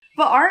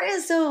But art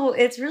is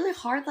it's really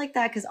hard like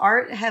that because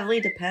art heavily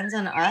depends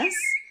on us.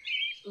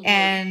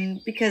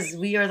 And because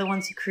we are the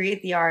ones who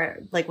create the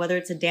art, like whether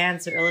it's a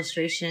dance or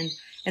illustration.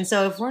 And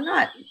so if we're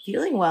not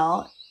feeling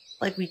well,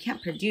 like we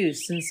can't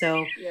produce. And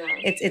so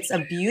it's a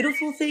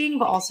beautiful thing,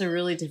 but also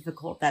really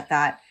difficult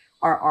that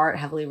our art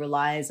heavily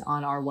relies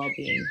on our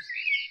well-being.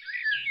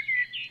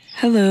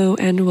 Hello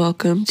and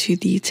welcome to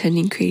the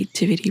Tending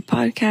Creativity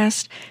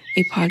podcast,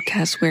 a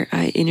podcast where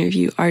I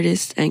interview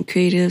artists and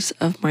creatives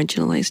of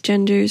marginalized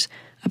genders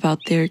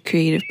about their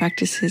creative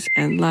practices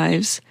and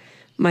lives.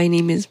 My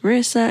name is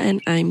Marissa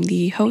and I'm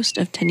the host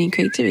of Tending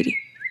Creativity.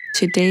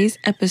 Today's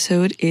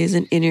episode is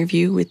an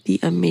interview with the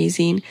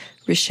amazing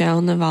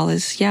Rochelle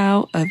Navales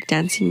Yao of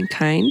Dancing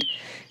Kind.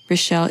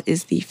 Rochelle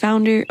is the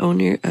founder,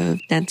 owner of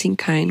Dancing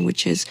Kind,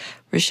 which is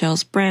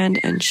Rochelle's brand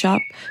and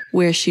shop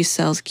where she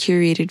sells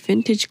curated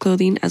vintage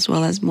clothing as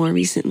well as more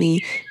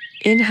recently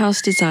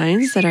in-house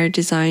designs that are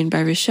designed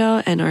by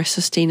Rochelle and are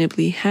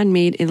sustainably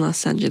handmade in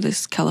Los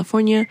Angeles,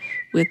 California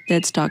with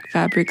dead stock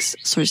fabrics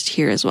sourced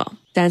here as well.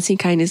 Dancing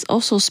Kind is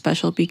also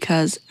special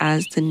because,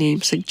 as the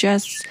name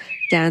suggests,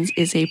 dance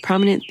is a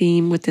prominent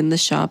theme within the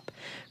shop.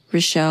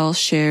 Rochelle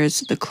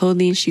shares the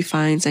clothing she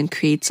finds and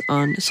creates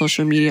on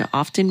social media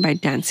often by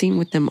dancing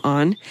with them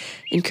on,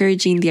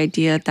 encouraging the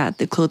idea that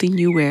the clothing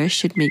you wear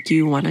should make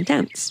you want to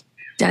dance.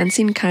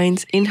 Dancing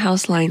Kind's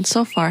in-house line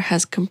so far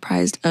has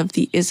comprised of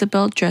the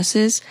Isabel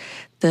dresses,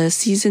 the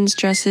Seasons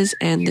dresses,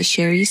 and the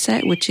Sherry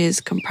set, which is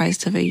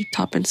comprised of a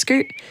top and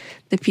skirt.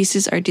 The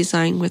pieces are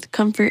designed with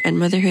comfort and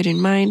motherhood in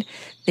mind.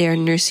 They are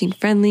nursing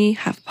friendly,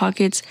 have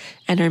pockets,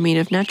 and are made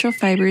of natural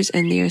fibers,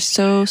 and they are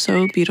so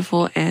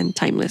beautiful and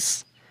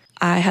timeless.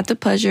 I had the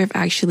pleasure of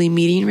actually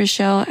meeting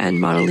Rochelle and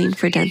modeling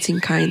for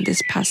Dancing Kind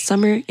this past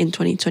summer in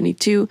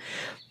 2022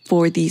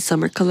 for the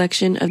summer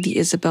collection of the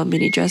Isabel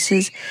mini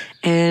dresses.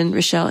 And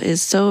Rochelle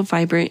is so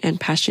vibrant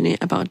and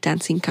passionate about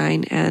Dancing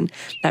Kind, and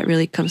that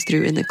really comes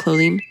through in the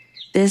clothing.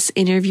 This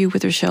interview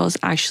with Rochelle is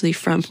actually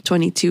from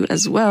 22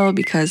 as well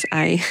because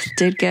I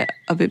did get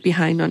a bit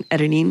behind on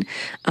editing.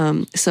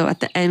 So at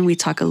the end, we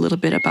talk a little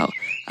bit about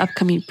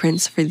upcoming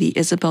prints for the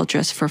Isabel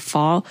dress for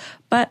fall,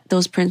 but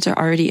those prints are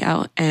already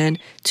out and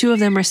 2 of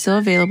them are still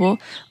available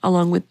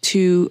along with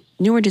 2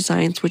 newer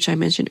designs, which I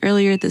mentioned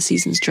earlier, the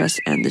Seasons dress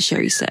and the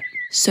Sherry set.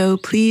 So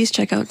please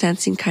check out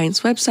Dancing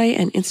Kind's website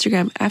and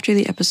Instagram after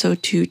the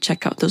episode to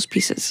check out those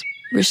pieces.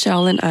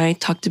 Rochelle and I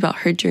talked about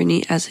her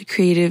journey as a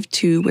creative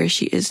to where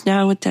she is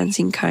now with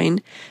Dancing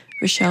Kind.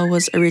 Rochelle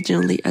was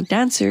originally a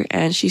dancer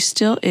and she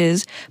still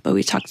is, but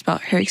we talked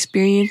about her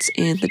experience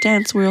in the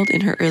dance world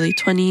in her early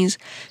 20s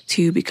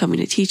to becoming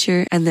a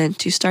teacher and then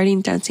to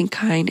starting Dancing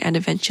Kind and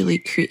eventually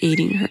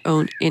creating her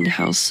own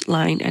in-house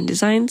line and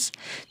designs.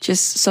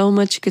 Just so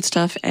much good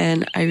stuff,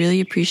 and I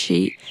really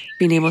appreciate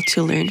being able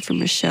to learn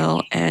from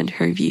Rochelle and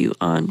her view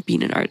on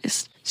being an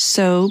artist.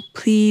 So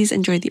please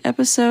enjoy the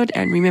episode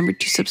and remember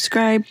to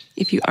subscribe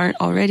if you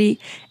aren't already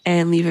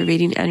and leave a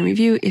rating and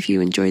review if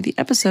you enjoyed the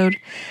episode.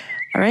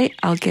 All right,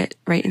 I'll get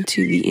right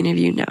into the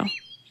interview now.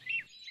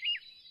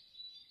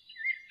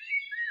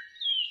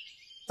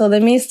 So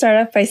let me start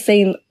off by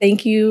saying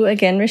thank you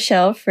again,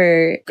 Rochelle,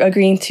 for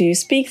agreeing to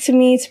speak to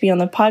me, to be on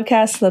the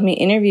podcast. Let me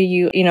interview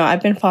you. You know,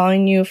 I've been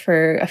following you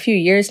for a few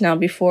years now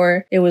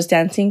before it was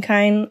Dancing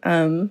Kind.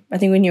 I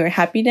think when you were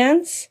Happy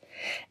Dance.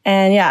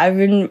 And yeah, I've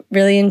been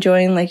really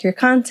enjoying like your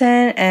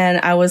content, and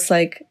I was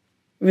like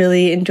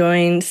really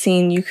enjoying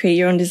seeing you create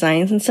your own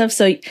designs and stuff.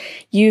 So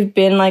you've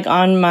been like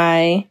on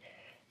my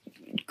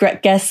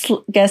guest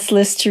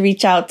list to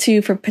reach out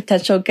to for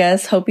potential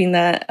guests, hoping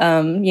that,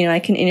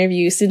 I can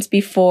interview since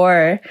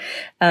before.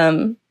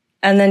 And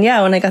then,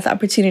 yeah, when I got the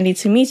opportunity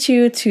to meet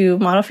you, to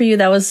model for you,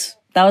 that was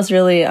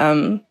really,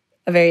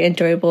 a very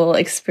enjoyable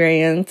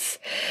experience.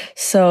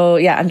 So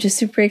yeah, I'm just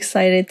super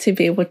excited to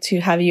be able to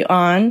have you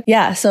on.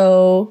 Yeah.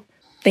 So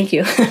thank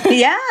you.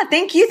 Yeah.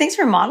 Thank you. Thanks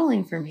for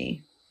modeling for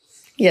me.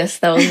 Yes,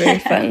 that was very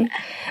fun.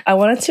 I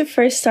wanted to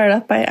first start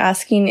off by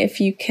asking if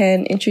you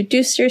can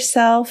introduce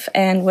yourself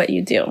and what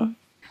you do.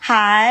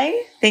 Hi.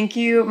 Thank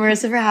you,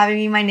 Marissa, for having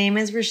me. My name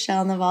is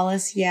Rochelle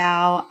Navales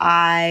Yao.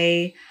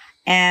 I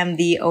am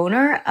the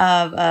owner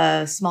of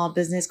a small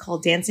business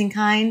called Dancing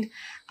Kind.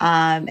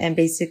 And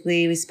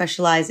basically we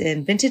specialize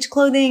in vintage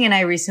clothing. And I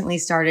recently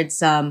started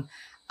some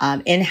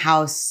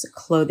in-house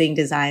clothing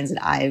designs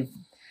that I've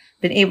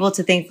been able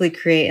to thankfully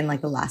create in like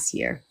the last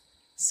year.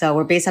 So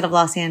we're based out of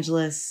Los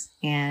Angeles,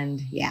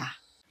 and yeah.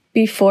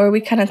 Before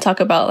we kind of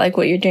talk about like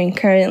what you're doing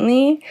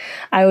currently,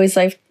 I always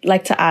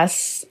like to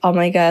ask all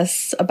my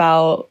guests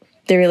about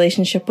their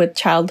relationship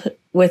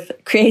with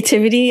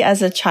creativity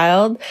as a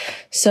child.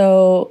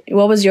 So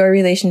what was your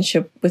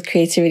relationship with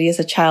creativity as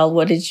a child?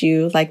 What did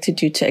you like to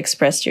do to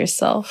express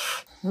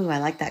yourself? Ooh, I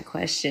like that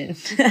question.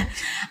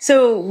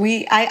 So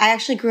I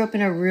actually grew up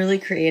in a really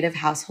creative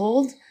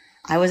household.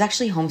 I was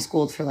actually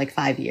homeschooled for like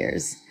 5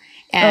 years.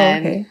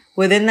 And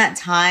within that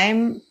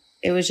time,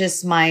 it was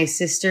just my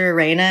sister,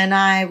 Raina, and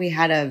I, we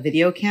had a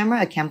video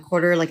camera, a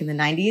camcorder like in the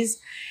 90s.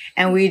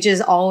 And we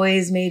just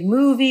always made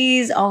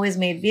movies, always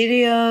made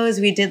videos.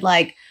 We did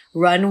like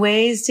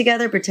runways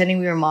together, pretending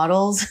we were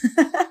models.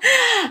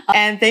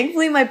 And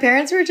thankfully my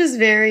parents were just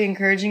very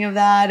encouraging of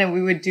that. And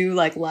we would do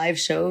like live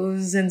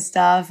shows and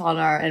stuff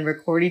and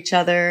record each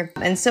other.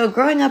 And so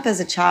growing up as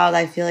a child,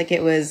 I feel like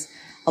a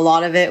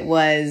lot of it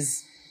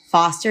was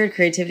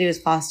creativity was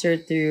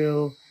fostered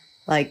through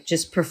like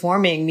just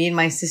performing, me and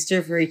my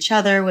sister for each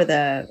other with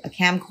a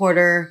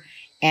camcorder.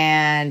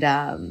 And,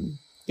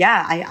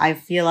 I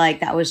feel like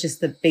that was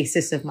just the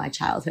basis of my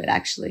childhood,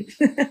 actually.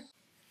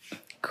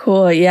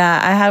 Cool. Yeah.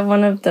 I had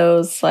one of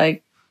those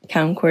like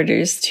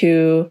camcorders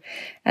too.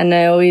 And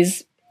I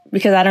always,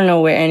 because I don't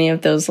know where any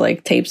of those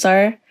like tapes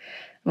are,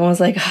 I'm always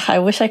like, I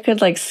wish I could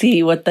like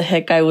see what the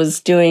heck I was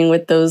doing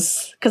with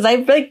those. Cause I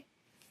like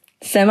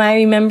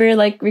remember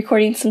like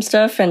recording some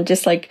stuff and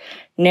just like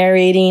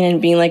narrating and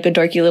being like a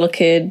dorky little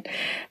kid.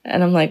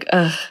 And I'm like,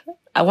 ugh,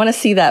 I want to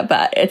see that,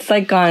 but it's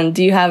like gone.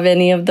 Do you have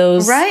any of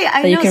those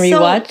that you can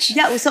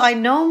rewatch? So I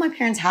know my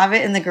parents have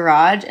it in the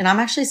garage, and I'm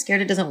actually scared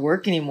it doesn't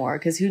work anymore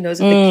because who knows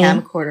if the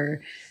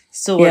camcorder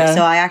still works.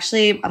 Yeah.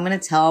 So I'm going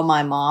to tell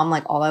my mom,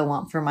 like, all I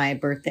want for my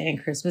birthday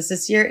and Christmas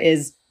this year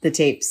is the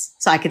tapes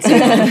so I could save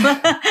them.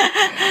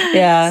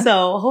 Yeah.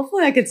 So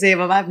hopefully I could save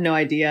them. I have no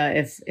idea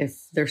if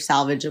they're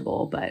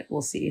salvageable, but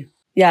we'll see.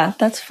 Yeah,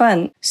 that's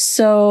fun.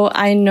 So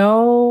I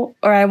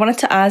wanted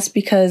to ask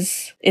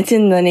because it's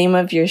in the name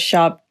of your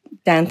shop,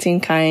 Dancing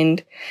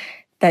Kind,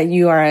 that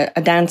you are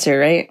a dancer,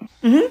 right?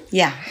 Mm-hmm.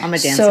 Yeah, I'm a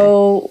dancer.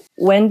 So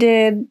when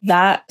did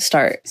that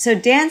start? So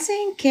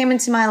dancing came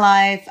into my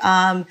life.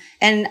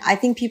 And I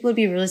think people would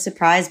be really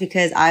surprised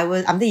because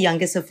I'm the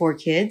youngest of 4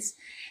 kids.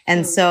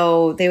 And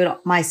so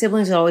my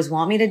siblings would always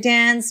want me to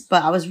dance,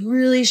 but I was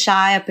really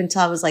shy up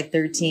until I was like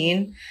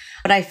 13.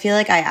 But I feel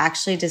like I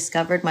actually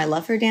discovered my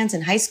love for dance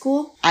in high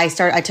school. I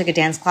took a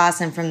dance class,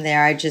 and from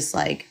there I just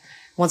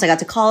once I got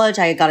to college,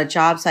 I got a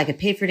job so I could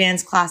pay for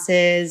dance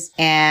classes,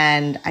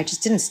 and I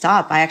just didn't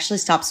stop. I actually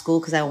stopped school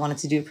because I wanted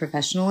to do it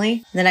professionally.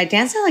 And then I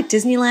danced at like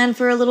Disneyland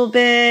for a little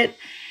bit,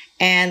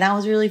 and that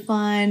was really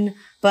fun.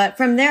 But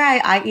from there,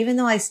 I even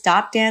though I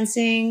stopped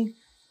dancing,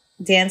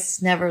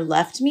 dance never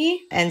left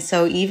me. And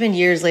so even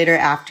years later,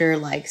 after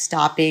like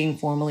stopping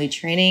formally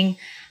training,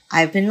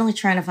 I've been really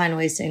trying to find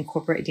ways to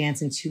incorporate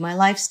dance into my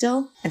life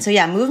still. And so,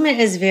 yeah, movement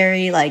is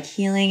very like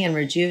healing and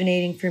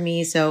rejuvenating for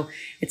me. So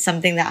it's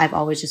something that I've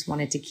always just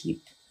wanted to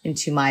keep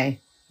into my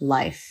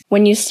life.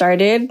 When you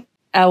started,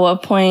 at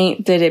what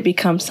point did it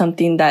become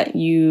something that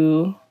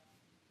you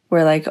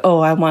were like,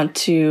 oh, I want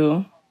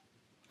to,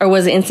 or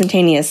was it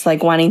instantaneous,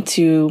 like wanting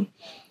to,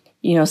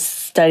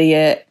 study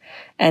it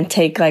and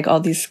take like all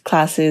these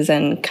classes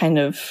and kind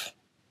of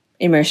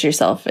immerse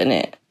yourself in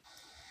it?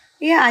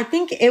 Yeah, I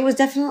think it was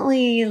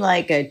definitely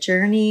like a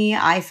journey.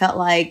 I felt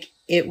like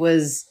it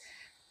was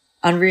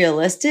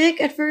unrealistic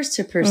at first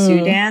to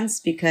pursue dance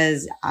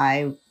because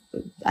I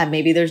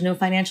maybe there's no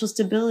financial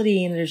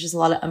stability and there's just a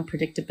lot of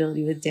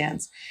unpredictability with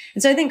dance.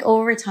 And so I think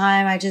over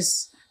time, I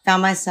just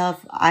found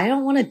myself, I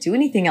don't want to do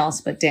anything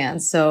else but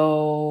dance.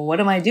 So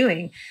what am I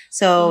doing?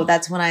 So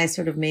that's when I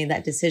sort of made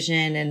that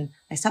decision, and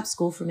I stopped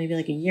school for maybe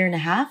like a year and a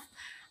half.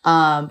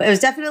 But it was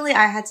definitely,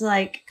 I had to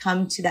like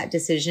come to that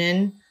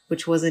decision,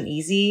 which wasn't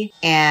easy,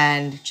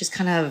 and just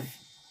kind of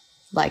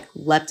like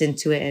leapt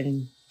into it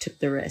and took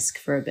the risk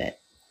for a bit.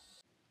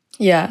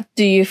 Yeah.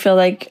 Do you feel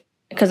like,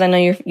 because I know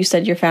you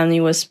said your family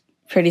was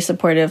pretty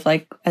supportive,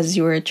 like as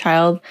you were a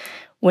child,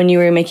 when you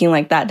were making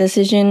like that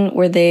decision,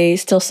 were they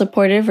still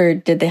supportive, or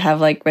did they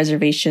have like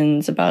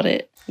reservations about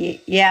it?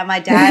 Yeah. My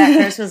dad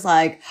at first was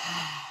like,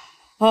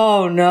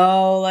 oh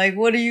no, like,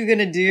 what are you going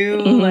to do?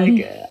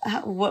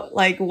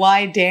 Like,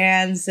 why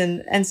dance?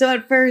 And so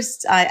at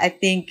first I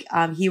think,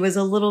 he was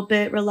a little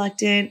bit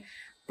reluctant,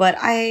 but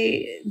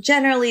I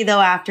generally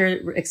though,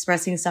 after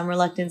expressing some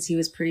reluctance, he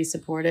was pretty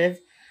supportive.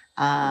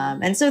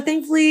 And so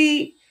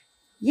thankfully,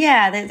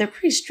 yeah, they're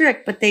pretty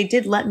strict, but they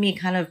did let me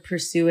kind of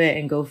pursue it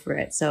and go for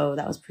it. So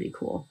that was pretty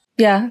cool.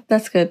 Yeah,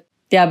 that's good.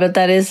 Yeah, but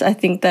I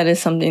think that is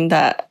something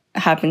that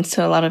happens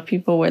to a lot of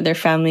people where their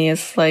family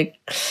is like,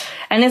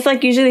 and it's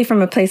like usually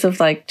from a place of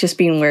like just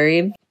being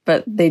worried,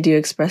 but they do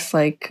express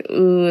like,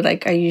 ooh,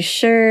 like, are you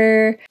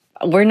sure?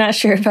 We're not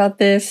sure about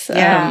this.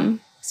 Yeah.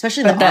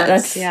 Especially the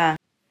arts. Yeah.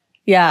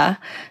 Yeah.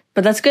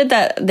 But that's good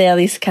that they at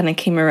least kind of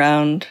came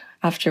around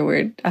after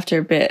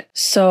a bit.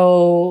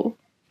 So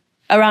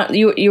around,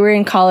 you were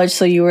in college,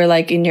 so you were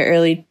like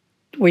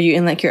were you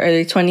in like your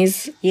early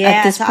 20s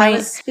at this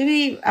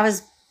point? I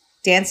was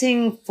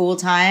dancing full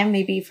time,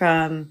 maybe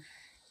from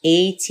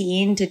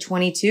 18 to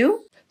 22.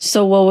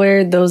 So what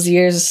were those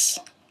years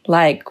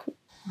like?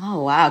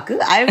 Oh, wow. Good.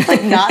 I've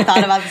like not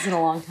thought about this in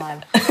a long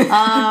time.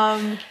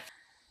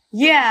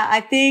 Yeah,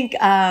 I think,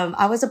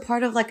 I was a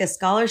part of like a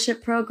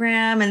scholarship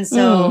program. And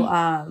so,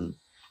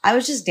 I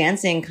was just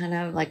dancing kind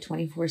of like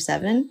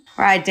 24/7,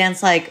 or I'd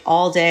dance like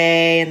all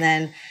day. And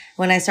then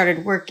when I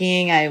started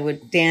working, I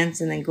would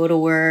dance and then go to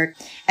work.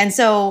 And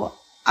so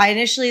I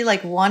initially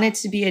like wanted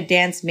to be a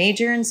dance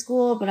major in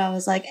school, but I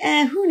was like,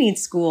 who needs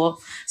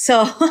school?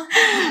 So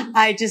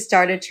I just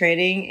started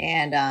training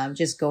and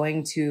just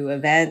going to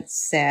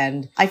events.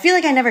 And I feel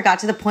like I never got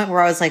to the point where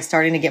I was like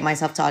starting to get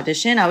myself to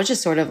audition. I was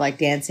just sort of like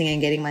dancing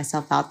and getting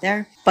myself out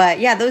there. But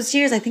yeah, those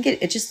years, I think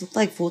it just looked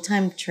like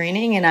full-time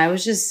training. And I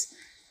was just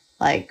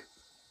like,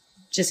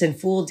 just in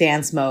full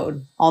dance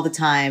mode all the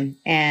time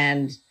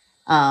and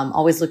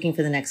always looking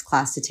for the next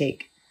class to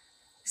take.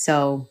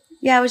 So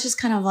yeah, it was just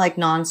kind of like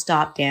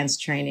nonstop dance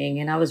training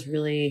and I was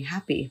really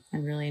happy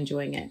and really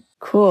enjoying it.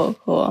 Cool.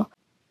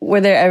 Were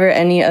there ever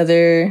any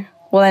other,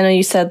 well, I know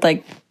you said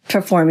like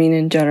performing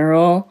in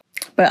general,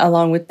 but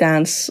along with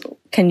dance,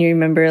 can you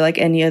remember like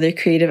any other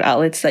creative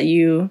outlets that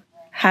you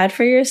had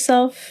for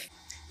yourself?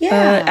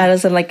 Yeah.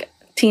 As a like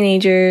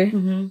teenager?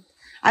 Mm-hmm.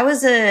 I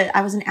was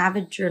an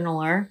avid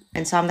journaler.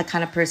 And so I'm the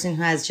kind of person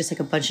who has just like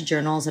a bunch of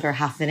journals that are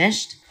half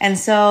finished. And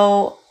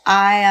so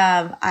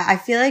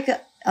I feel like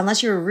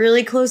unless you were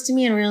really close to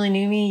me and really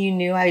knew me, you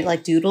knew I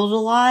like doodled a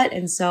lot.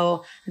 And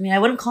so, I mean, I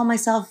wouldn't call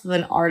myself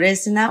an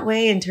artist in that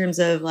way in terms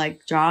of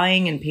like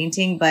drawing and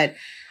painting, but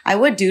I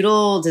would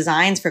doodle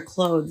designs for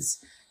clothes.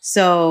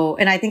 So,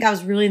 and I think I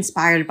was really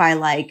inspired by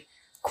like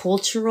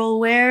cultural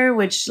wear,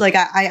 which like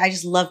I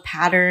just love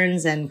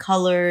patterns and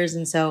colors.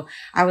 And so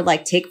I would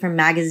like take from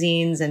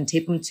magazines and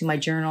tape them to my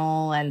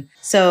journal. And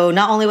so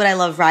not only would I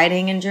love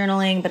writing and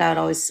journaling, but I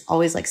would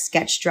always like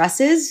sketch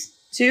dresses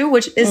too,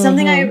 which is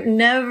something I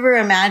never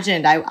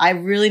imagined. I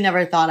really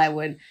never thought I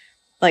would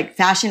like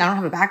fashion. I don't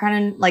have a background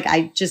in like,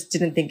 I just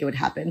didn't think it would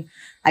happen.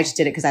 I just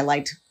did it because I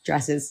liked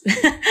dresses.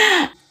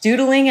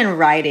 Doodling and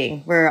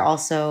writing were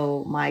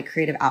also my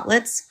creative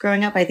outlets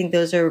growing up. I think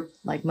those are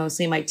like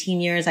mostly my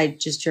teen years. I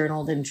just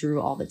journaled and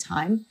drew all the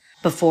time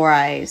before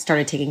I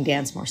started taking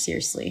dance more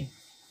seriously.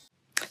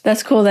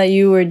 That's cool that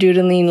you were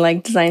doodling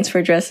like designs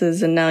for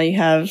dresses and now you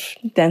have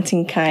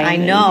Dancing Kind. I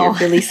know. And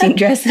you're releasing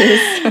dresses.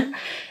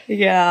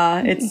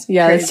 Yeah, it's crazy.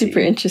 That's super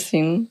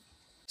interesting.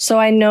 So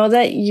I know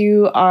that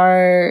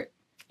you're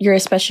a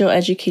special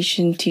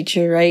education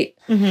teacher, right?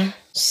 Mm-hmm.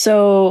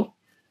 So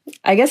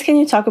I guess can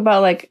you talk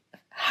about like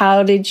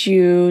how did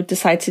you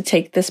decide to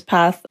take this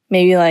path?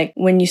 Maybe like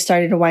when you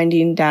started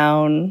winding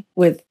down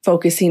with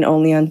focusing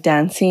only on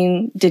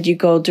dancing, did you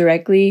go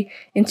directly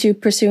into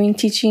pursuing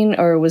teaching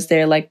or was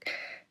there like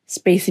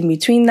space in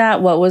between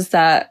that? What was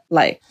that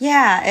like?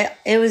 Yeah,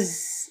 it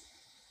was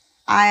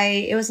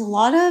a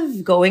lot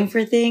of going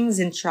for things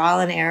and trial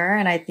and error.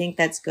 And I think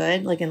that's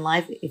good. Like in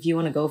life, if you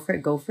want to go for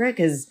it, go for it.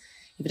 Because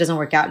if it doesn't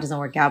work out, it doesn't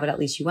work out, but at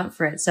least you went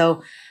for it.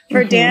 So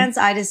for dance,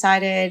 I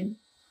decided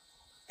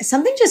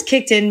something just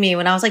kicked in me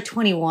when I was like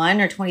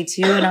 21 or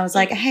 22. And I was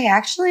like, hey,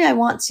 actually, I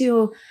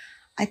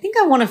think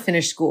I want to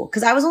finish school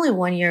because I was only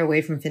 1 year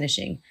away from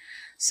finishing.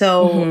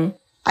 So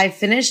I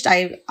finished,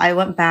 I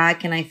went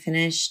back and I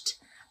finished.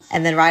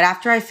 And then right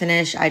after I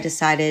finished, I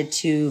decided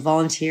to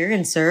volunteer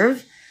and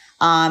serve.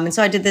 And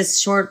so I did this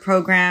short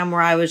program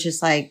where I was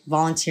just like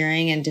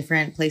volunteering in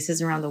different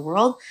places around the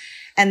world.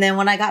 And then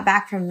when I got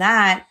back from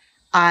that,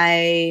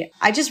 I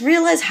just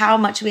realized how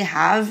much we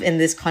have in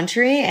this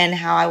country and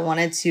how I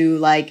wanted to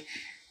like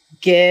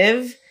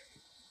give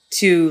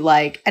to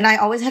like, and I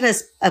always had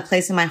a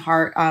place in my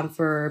heart,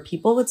 for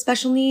people with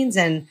special needs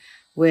and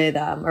with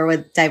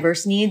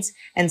diverse needs.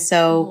 And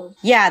so,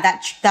 yeah,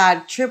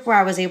 that trip where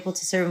I was able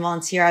to serve and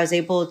volunteer, I was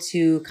able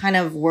to kind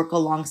of work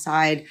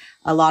alongside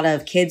a lot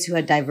of kids who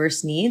had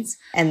diverse needs.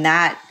 And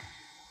that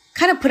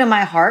kind of put in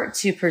my heart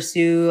to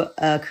pursue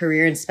a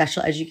career in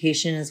special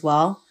education as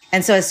well.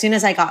 And so as soon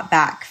as I got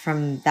back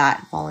from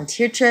that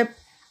volunteer trip,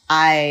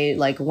 I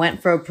like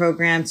went for a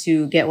program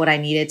to get what I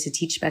needed to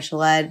teach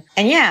special ed.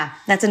 And yeah,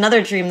 that's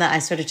another dream that I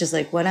sort of just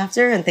like went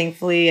after. And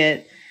thankfully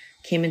it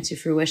came into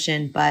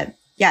fruition. But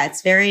yeah,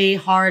 it's very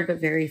hard, but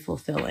very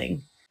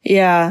fulfilling.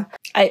 Yeah.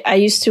 I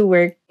used to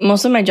work,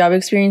 most of my job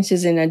experience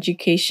is in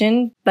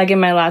education. Like in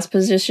my last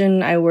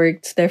position, I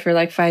worked there for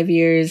like 5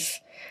 years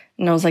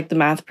and I was like the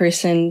math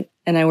person.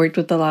 And I worked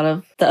with a lot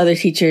of the other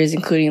teachers,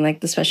 including like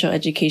the special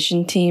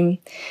education team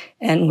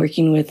and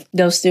working with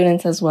those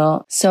students as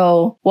well.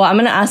 So, well, I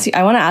want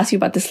to ask you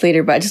about this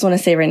later, but I just want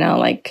to say right now,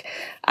 like,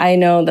 I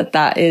know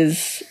that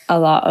is a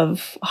lot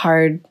of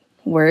hard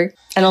work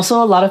and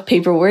also a lot of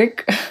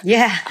paperwork.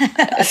 Yeah.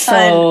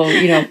 So,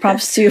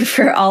 props to you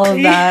for all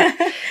of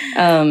that.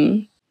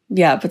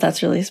 Yeah, but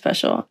that's really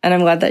special. And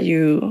I'm glad that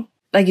you,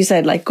 like you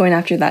said, like going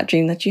after that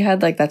dream that you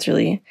had, like that's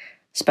really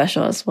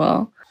special as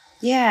well.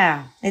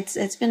 Yeah,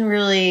 it's been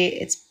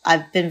really,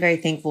 I've been very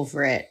thankful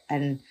for it.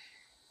 And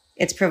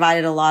it's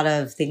provided a lot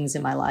of things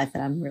in my life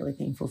that I'm really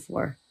thankful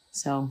for.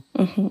 So,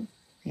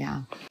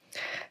 yeah.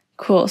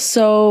 Cool.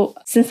 So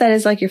since that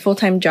is like your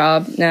full-time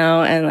job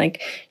now and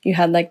like you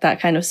had like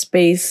that kind of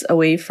space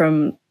away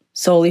from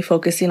solely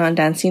focusing on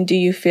dancing, do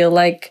you feel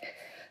like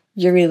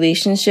your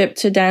relationship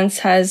to dance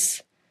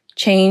has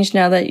changed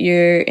now that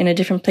you're in a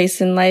different place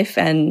in life?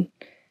 And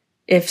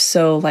if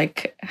so,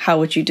 like, how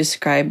would you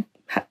describe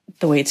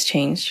the way it's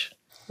changed?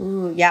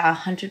 Ooh, yeah,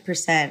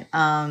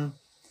 100%.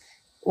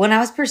 When I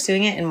was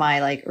pursuing it in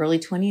my like early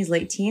 20s,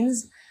 late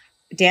teens,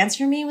 dance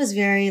for me was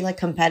very like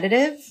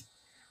competitive.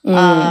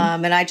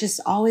 And I just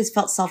always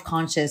felt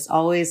self-conscious,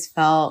 always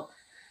felt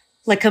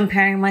like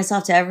comparing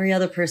myself to every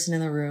other person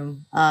in the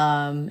room,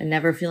 and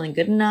never feeling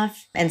good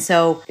enough. And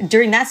so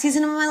during that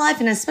season of my life,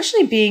 and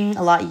especially being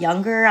a lot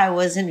younger, I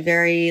wasn't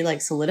very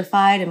like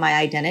solidified in my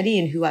identity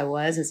and who I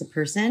was as a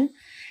person.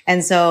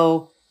 And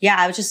so, yeah,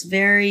 I was just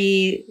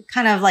very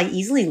kind of like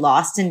easily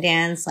lost in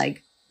dance,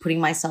 like putting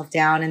myself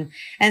down.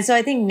 And so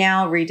I think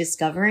now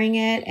rediscovering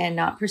it and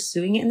not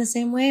pursuing it in the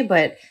same way,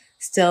 but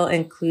still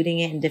including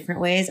it in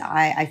different ways,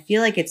 I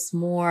feel like it's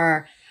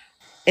more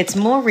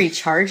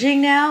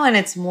recharging now. And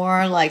it's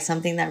more like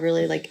something that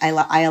really like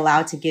I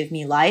allow to give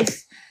me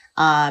life.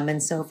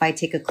 And so if I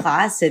take a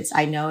class,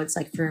 I know it's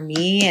like for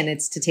me and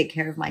it's to take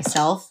care of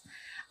myself.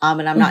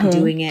 And I'm not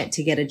doing it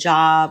to get a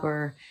job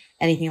or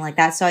anything like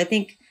that. So I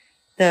think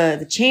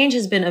the change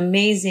has been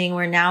amazing,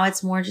 where now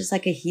it's more just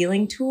like a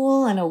healing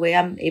tool and a way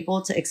I'm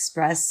able to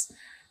express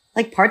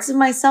like parts of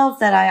myself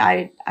that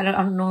I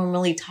don't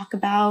normally talk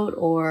about,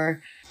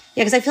 or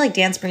yeah, because I feel like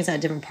dance brings out a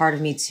different part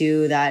of me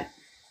too that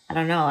I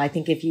don't know. I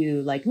think if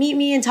you like meet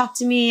me and talk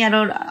to me, I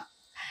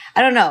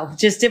don't know,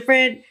 just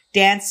different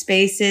dance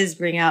spaces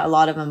bring out a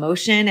lot of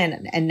emotion,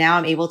 and now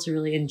I'm able to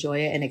really enjoy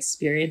it and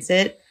experience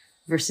it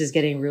versus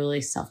getting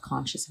really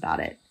self-conscious about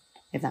it,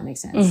 if that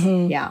makes sense.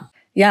 Yeah.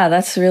 Yeah,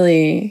 that's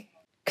really,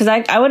 because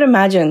I would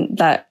imagine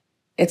that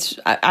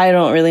I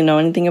don't really know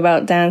anything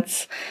about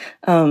dance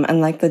and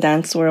like the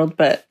dance world,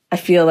 but I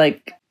feel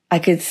like I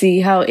could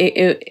see how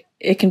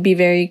it can be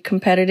very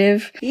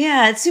competitive.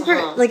 Yeah, it's super,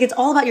 like it's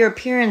all about your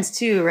appearance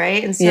too,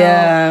 right? And so,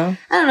 yeah.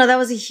 I don't know, that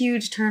was a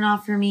huge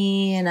turnoff for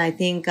me. And I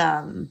think,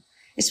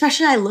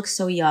 especially I look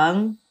so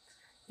young,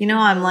 you know,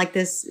 I'm like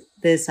this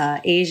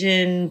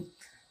Asian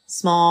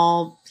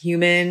small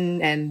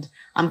human, and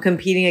I'm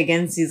competing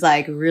against these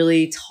like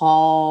really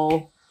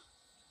tall,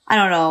 I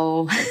don't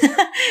know.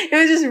 It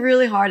was just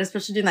really hard,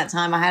 especially during that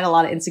time. I had a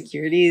lot of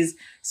insecurities,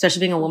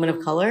 especially being a woman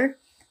of color.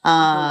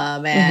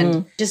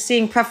 And just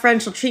seeing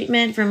preferential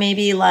treatment for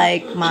maybe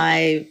like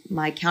my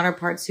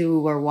counterparts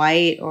who were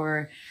white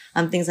or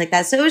things like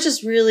that. So it was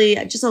just really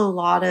just a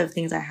lot of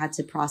things I had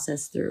to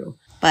process through.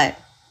 But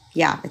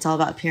yeah, it's all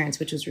about appearance,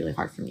 which was really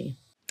hard for me.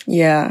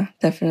 Yeah,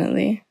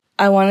 definitely.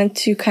 I wanted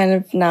to kind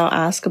of now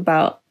ask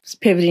about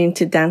pivoting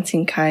to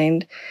Dancing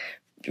Kind.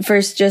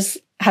 First, just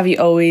have you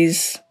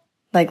always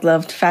like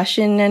loved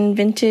fashion and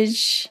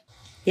vintage?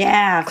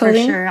 Yeah,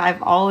 clothing? For sure.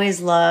 I've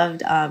always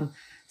loved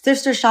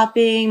thrift store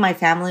shopping. My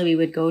family, we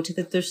would go to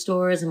the thrift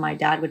stores and my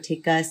dad would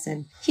take us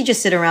and he'd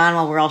just sit around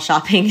while we're all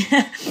shopping.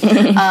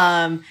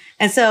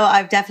 And so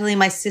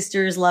my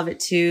sisters love it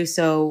too.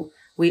 So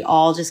we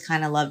all just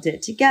kind of loved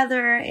it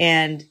together.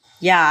 And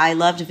yeah, I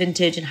loved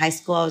vintage in high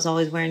school. I was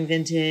always wearing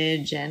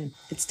vintage, and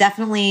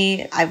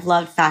I've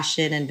loved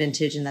fashion and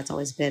vintage, and that's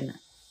always been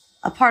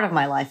a part of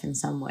my life in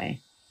some way.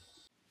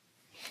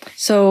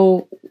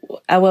 So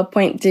at what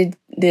point did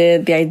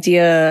the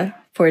idea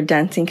for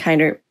Dancing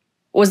Kind, or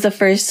was the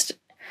first,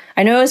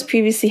 I know it was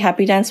previously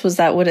Happy Dance, was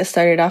that what it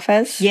started off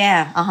as?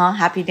 Yeah,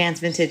 Happy Dance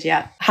Vintage,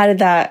 yeah. How did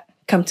that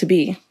come to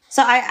be?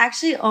 So I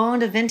actually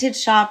owned a vintage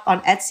shop on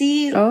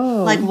Etsy,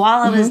 like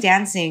while I was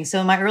dancing. So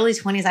in my early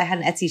 20s, I had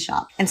an Etsy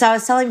shop. And so I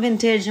was selling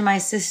vintage, and my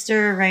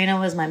sister, Raina,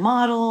 was my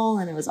model,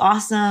 and it was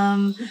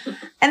awesome.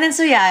 And then,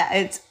 so yeah,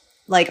 it's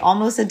like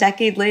almost a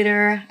decade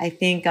later, I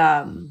think,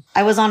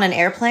 I was on an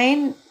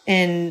airplane,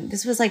 and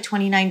this was like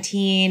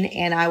 2019,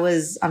 and I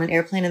was on an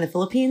airplane in the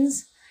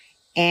Philippines.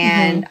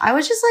 And I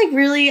was just like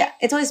really,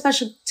 it's always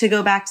special to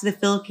go back to the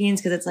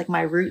Philippines because it's like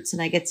my roots,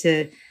 and I get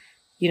to,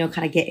 you know,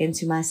 kind of get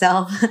into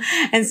myself.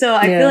 And so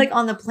I feel like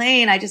on the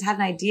plane, I just had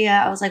an idea.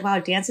 I was like, wow,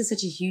 dance is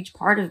such a huge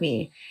part of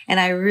me. And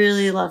I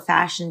really love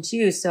fashion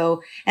too.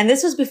 So, and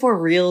this was before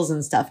reels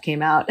and stuff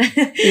came out.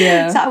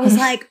 Yeah. So I was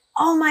like,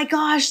 oh my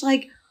gosh,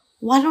 like,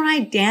 why don't I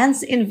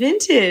dance in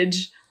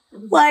vintage?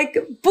 Like,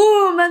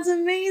 boom, that's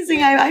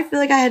amazing. I feel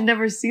like I had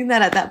never seen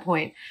that at that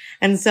point.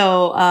 And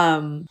so,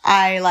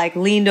 I like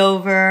leaned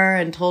over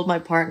and told my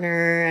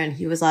partner, and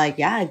he was like,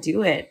 yeah,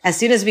 do it. As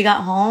soon as we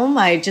got home,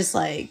 I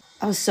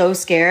was so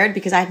scared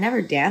because I'd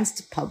never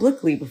danced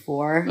publicly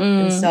before.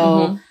 And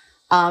so,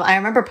 I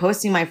remember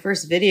posting my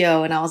first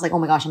video, and I was like, oh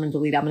my gosh, I'm going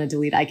to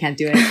delete. I can't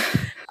do it.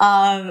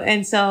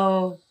 And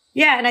so,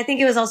 yeah. And I think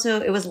it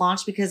was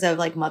launched because of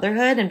like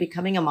motherhood, and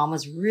becoming a mom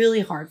was really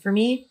hard for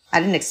me. I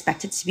didn't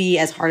expect it to be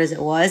as hard as it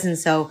was. And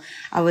so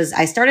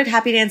I started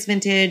Happy Dance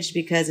Vintage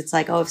because it's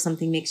like, oh, if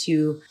something makes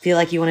you feel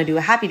like you want to do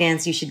a happy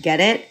dance, you should get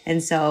it.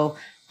 And so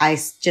I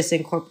just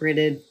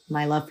incorporated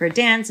my love for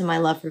dance and my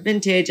love for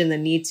vintage and the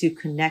need to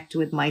connect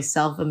with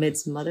myself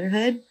amidst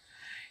motherhood.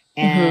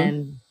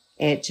 And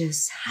it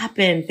just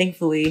happened,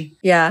 thankfully.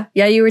 Yeah.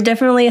 Yeah. You were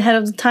definitely ahead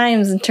of the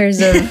times in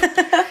terms of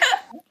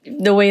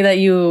the way that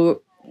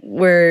you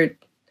were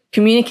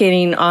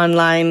communicating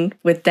online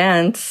with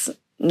dance.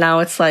 Now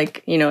it's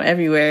like, you know,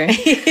 everywhere.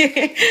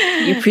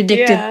 You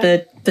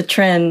predicted the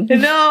trend.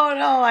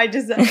 No. I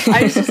just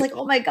was like,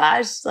 oh my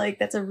gosh, like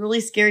that's a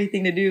really scary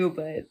thing to do,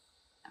 but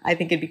I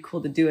think it'd be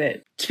cool to do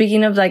it.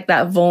 Speaking of like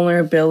that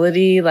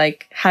vulnerability,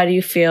 like how do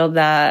you feel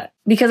that,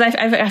 because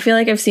I feel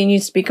like I've seen you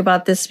speak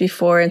about this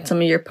before in some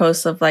of your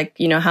posts of like,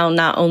 you know, how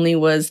not only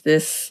was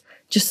this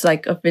just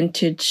like a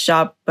vintage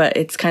shop, but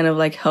it's kind of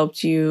like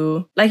helped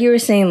you, like you were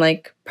saying,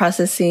 like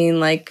processing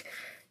like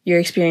your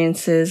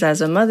experiences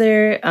as a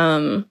mother.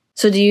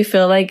 So do you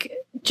feel like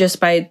just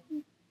by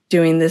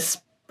doing this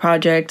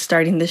project,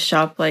 starting this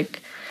shop,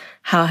 like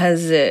how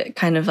has it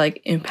kind of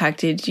like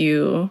impacted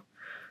you,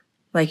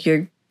 like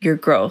your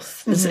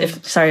growth? Is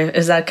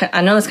that,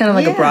 I know that's kind of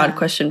like a broad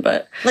question,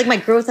 but like my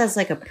growth as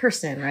like a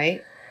person,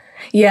 right?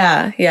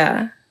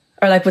 Yeah.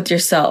 Or like with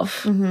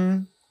yourself.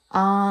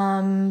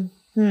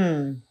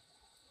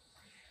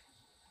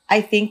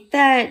 I think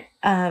that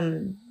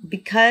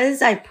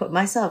because I put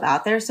myself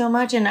out there so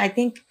much, and I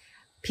think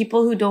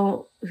people who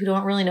don't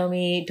really know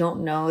me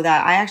don't know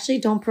that I actually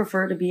don't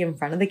prefer to be in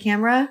front of the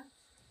camera.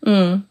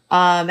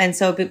 And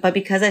so, but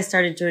because I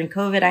started during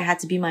COVID, I had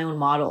to be my own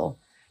model,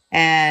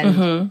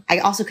 and I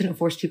also couldn't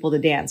force people to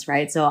dance,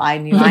 right? So I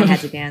knew I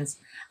had to dance.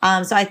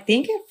 So I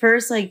think at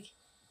first, like,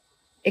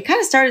 it kind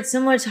of started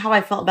similar to how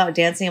I felt about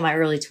dancing in my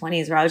early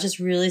 20s, where I was just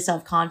really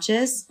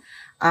self-conscious.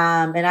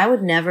 And I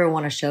would never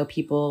want to show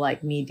people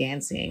like me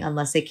dancing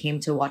unless they came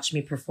to watch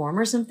me perform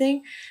or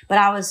something. But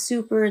I was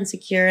super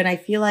insecure. And I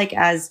feel like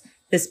as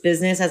this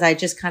business, as I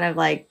just kind of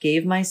like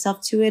gave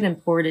myself to it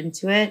and poured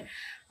into it,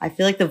 I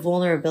feel like the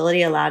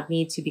vulnerability allowed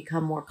me to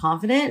become more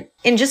confident.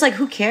 And just like,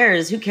 who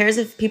cares? Who cares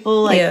if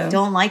people like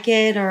don't like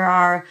it or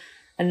are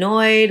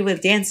annoyed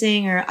with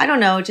dancing, or I don't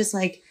know, just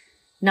like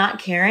not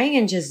caring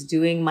and just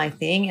doing my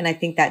thing. And I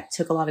think that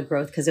took a lot of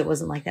growth because it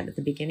wasn't like that at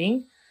the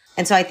beginning.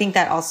 And so I think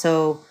that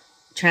also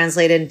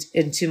translated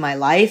into my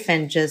life,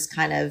 and just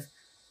kind of,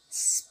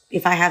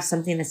 if I have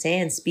something to say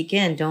and speak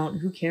in,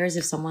 who cares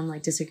if someone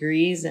like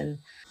disagrees? And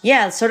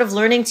sort of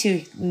learning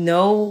to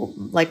know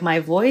like my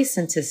voice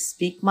and to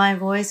speak my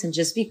voice and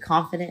just be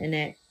confident in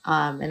it.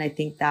 And I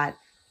think that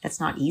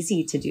that's not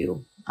easy to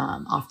do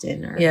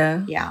often.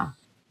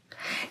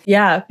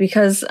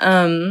 Because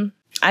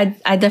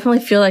I definitely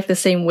feel like the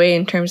same way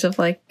in terms of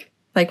like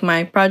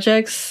my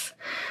projects,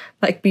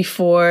 like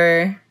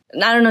before,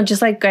 I don't know,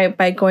 just like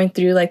by going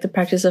through like the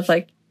practice of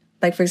like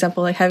for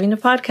example, like having a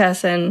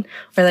podcast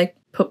or like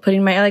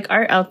putting my like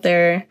art out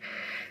there,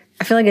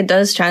 I feel like it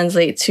does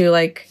translate to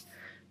like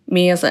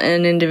me as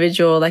an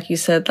individual, like you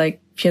said, like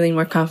feeling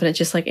more confident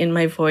just like in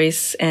my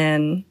voice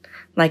and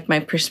like my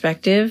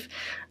perspective.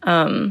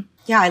 I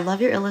love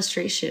your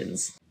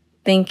illustrations.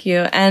 Thank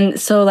you. And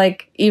so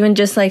like even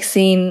just like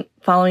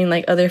following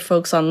like other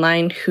folks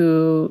online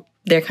who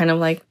they're kind of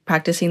like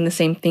practicing the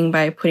same thing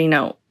by putting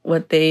out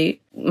what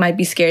they might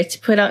be scared to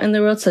put out in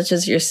the world, such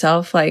as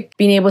yourself, like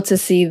being able to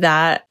see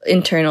that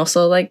internal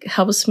so like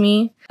helps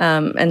me.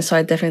 And so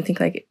I definitely think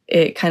like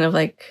it kind of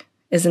like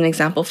is an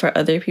example for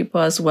other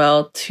people as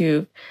well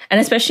too. And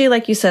especially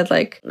like you said,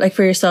 like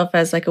for yourself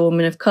as like a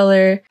woman of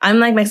color, I'm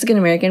like Mexican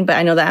American, but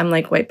I know that I'm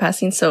like white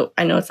passing. So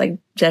I know it's like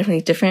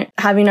definitely different.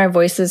 Having our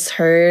voices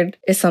heard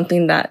is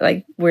something that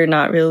like we're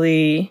not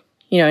really,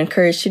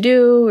 encouraged to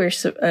do, or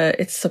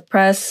it's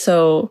suppressed.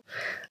 So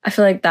I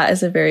feel like that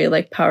is a very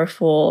like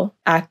powerful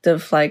act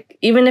of like,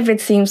 even if it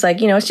seems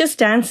like, it's just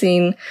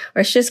dancing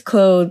or it's just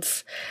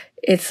clothes,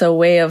 it's a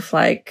way of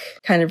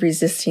like kind of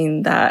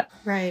resisting that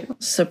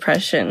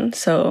suppression.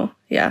 So,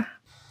 yeah.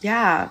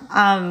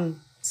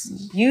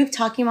 You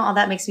talking about all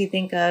that makes me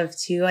think of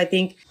too, I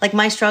think like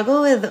my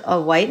struggle with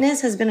whiteness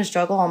has been a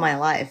struggle all my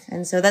life.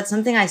 And so that's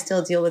something I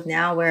still deal with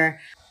now,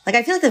 where like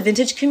I feel like the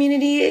vintage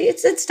community,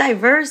 it's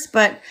diverse,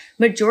 but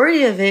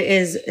majority of it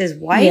is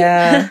white.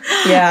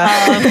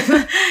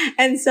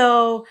 And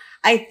so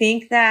I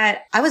think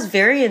that I was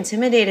very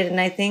intimidated, and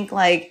I think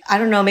like, I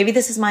don't know, maybe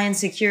this is my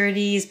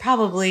insecurities,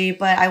 probably,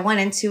 but I went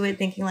into it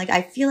thinking like,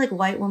 I feel like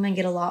white women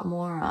get a lot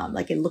more,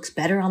 like it looks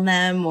better on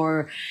them,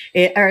 or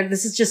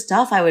this is just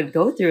stuff I would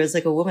go through as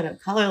like a woman of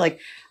color. Like,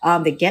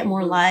 they get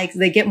more likes,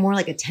 they get more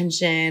like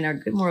attention or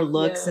get more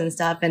looks and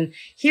stuff. And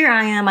here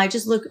I am, I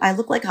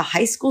look like a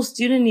high school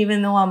student,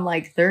 even though I'm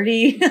like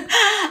 30.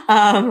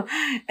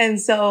 And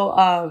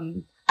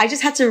so, I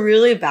just had to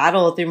really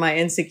battle through my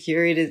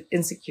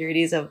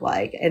insecurities of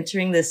like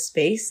entering this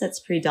space that's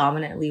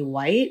predominantly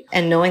white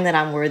and knowing that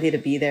I'm worthy to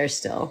be there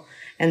still.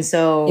 And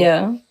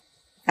so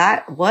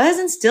that was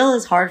and still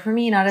is hard for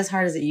me, not as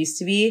hard as it used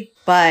to be,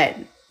 but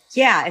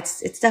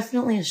it's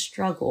definitely a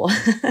struggle.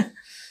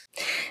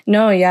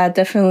 No, yeah,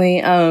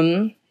 definitely.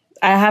 I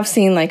have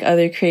seen like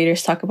other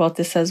creators talk about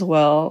this as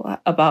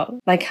well, about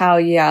like how,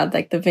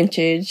 like the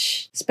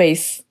vintage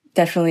space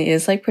definitely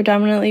is like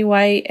predominantly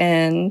white,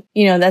 and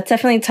that's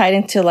definitely tied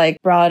into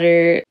like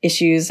broader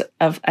issues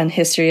and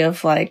history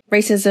of like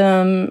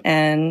racism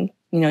and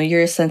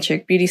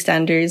Eurocentric beauty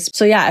standards.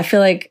 So I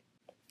feel like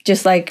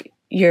just like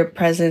your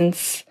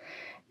presence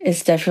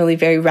is definitely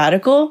very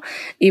radical,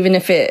 even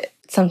if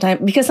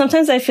because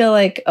sometimes I feel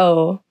like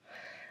I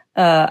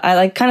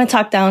like kind of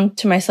talk down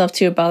to myself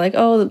too about like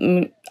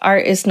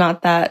art is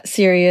not that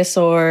serious,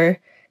 or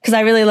because I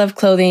really love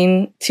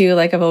clothing too,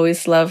 like I've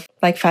always loved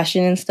like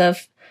fashion and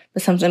stuff.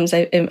 but sometimes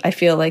I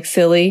feel like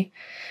silly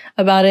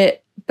about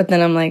it. But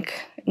then I'm like,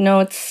 no,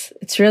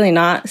 it's really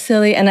not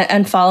silly.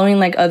 And following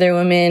like other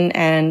women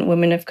and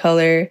women of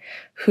color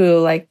who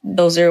like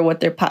those are what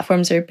their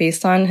platforms are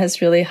based on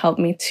has really helped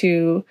me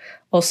to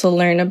also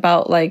learn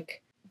about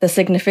like the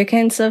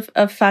significance of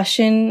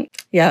fashion.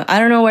 Yeah, I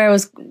don't know where I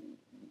was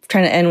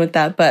trying to end with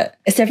that, but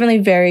it's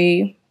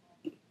definitely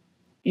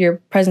your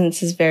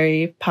presence is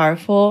very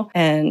powerful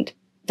and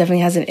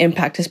definitely has an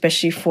impact,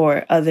 especially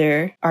for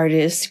other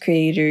artists,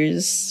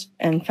 creators,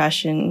 and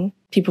fashion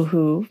people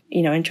who,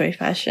 enjoy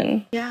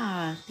fashion.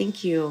 Yeah,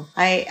 thank you.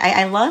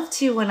 I love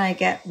to when I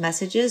get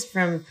messages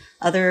from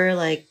other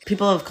like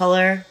people of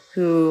color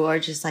who are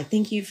just like,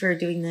 thank you for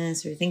doing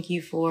this, or thank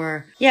you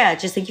for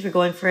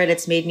going for it.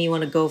 It's made me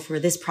want to go for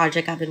this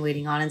project I've been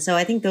waiting on. And so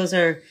I think those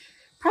are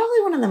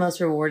probably one of the most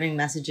rewarding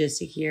messages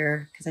to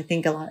hear, because I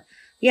think a lot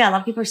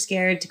of people are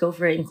scared to go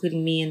for it,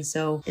 including me. And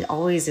so it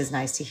always is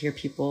nice to hear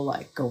people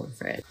like going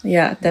for it.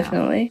 Yeah,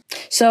 definitely. Yeah.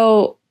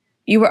 So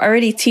you were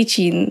already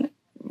teaching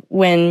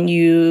when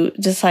you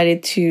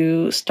decided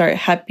to start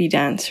Happy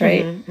Dance,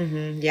 right?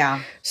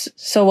 Yeah.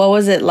 So what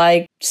was it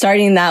like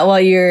starting that while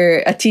you're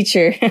a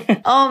teacher?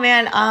 Oh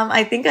man,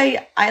 I think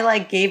I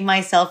like gave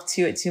myself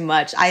to it too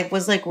much. I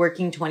was like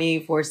working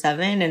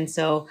 24/7. And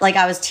so like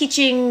I was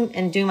teaching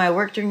and doing my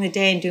work during the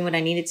day and doing what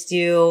I needed to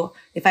do.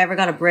 If I ever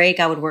got a break,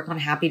 I would work on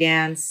Happy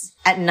Dance.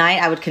 At night,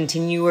 I would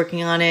continue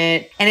working on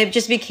it. And it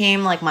just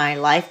became like my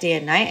life day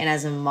and night. And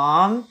as a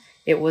mom,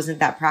 it wasn't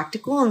that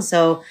practical. And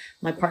so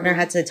my partner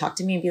had to talk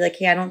to me and be like,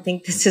 hey, I don't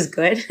think this is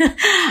good.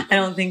 I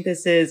don't think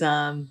this is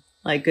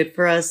like good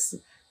for us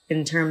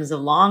in terms of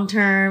long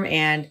term.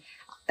 And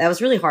that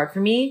was really hard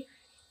for me.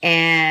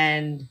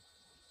 And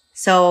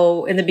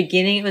so in the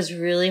beginning, it was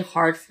really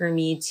hard for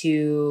me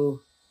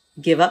to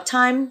give up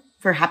time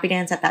for Happy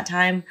Dance at that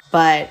time.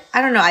 But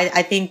I don't know.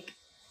 I think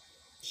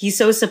he's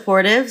so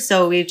supportive.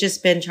 So we've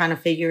just been trying to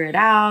figure it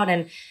out.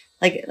 And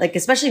like,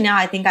 especially now,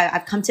 I think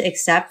I've come to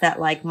accept that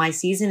like my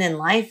season in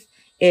life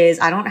is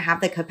I don't have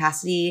the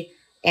capacity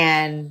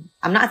and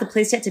I'm not at the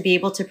place yet to be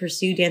able to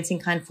pursue Dancing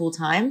Kind full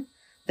time,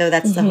 though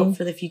that's the hope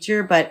for the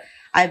future. But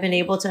I've been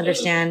able to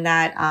understand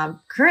that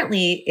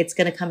currently it's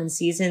going to come in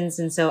seasons.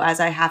 And so as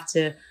I have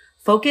to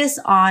focus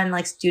on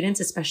like students,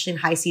 especially in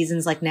high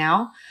seasons like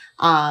now,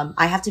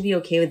 I have to be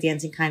okay with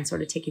Dancing Kind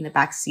sort of taking the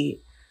back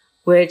seat,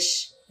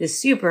 which is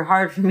super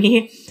hard for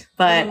me.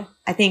 But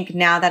I think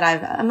now that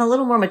I'm a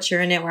little more mature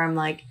in it, where I'm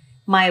like,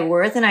 my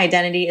worth and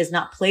identity is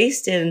not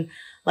placed in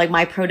like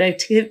my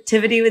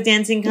productivity with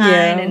Dancing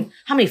Kind and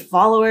how many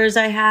followers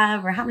I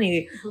have or how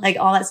many, like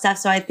all that stuff.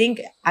 So I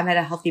think I'm at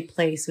a healthy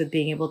place with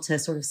being able to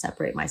sort of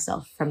separate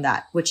myself from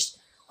that, which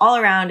all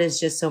around is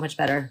just so much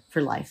better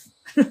for life.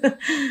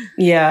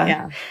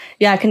 Yeah,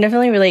 I can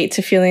definitely relate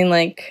to feeling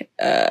like,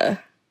 and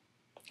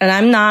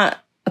I'm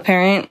not a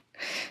parent,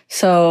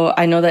 so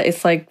I know that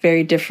it's like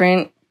very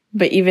different,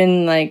 but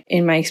even like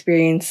in my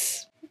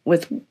experience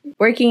with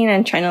working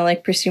and trying to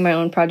like pursue my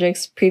own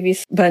projects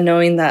previous, but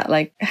knowing that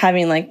like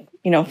having like,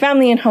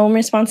 family and home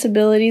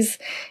responsibilities,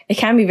 it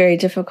can be very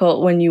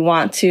difficult when you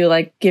want to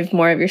like give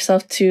more of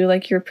yourself to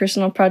like your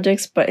personal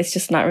projects, but it's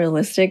just not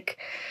realistic.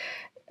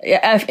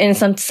 And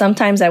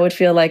sometimes I would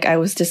feel like I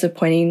was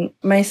disappointing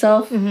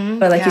myself,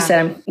 but like you said,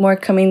 I'm more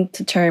coming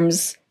to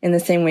terms in the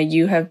same way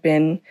you have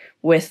been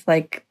with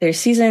like there's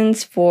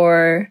seasons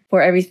for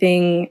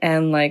everything,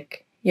 and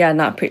like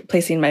not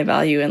placing my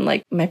value and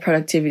like my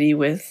productivity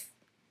with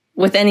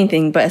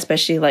anything, but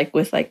especially like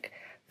with like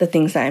the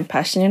things that I'm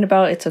passionate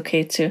about. It's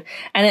okay to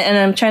and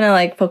I'm trying to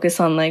like focus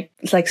on like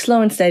it's like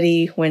slow and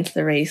steady wins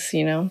the race, so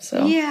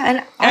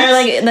and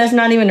like there's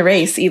not even a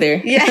race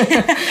either.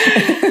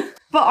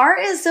 But art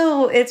is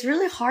it's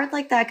really hard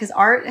like that, because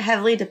art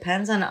heavily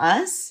depends on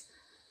us.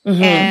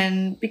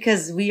 And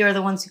because we are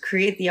the ones who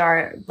create the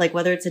art, like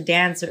whether it's a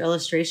dance or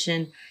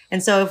illustration.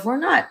 And so if we're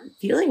not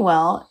feeling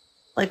well,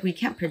 like we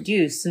can't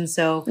produce. And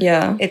so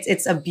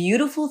it's a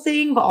beautiful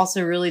thing, but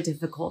also really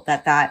difficult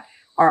that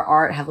our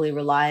art heavily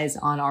relies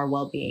on our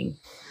well-being.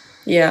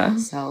 Yeah.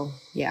 So,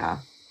 yeah.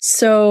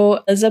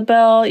 So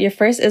Isabel, your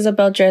first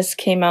Isabel dress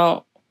came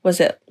out, was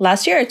it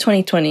last year or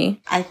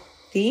 2020? I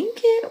think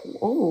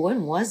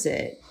when was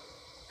it?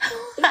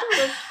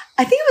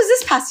 I think it was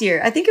this past year.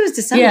 I think it was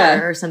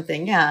December or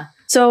something. Yeah.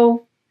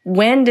 So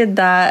when did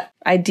that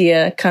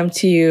idea come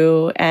to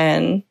you,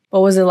 and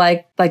what was it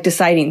like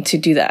deciding to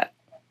do that?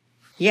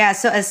 Yeah.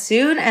 So as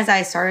soon as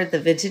I started the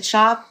vintage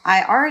shop,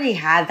 I already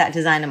had that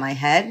design in my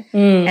head.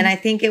 And I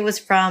think it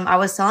was I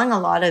was selling a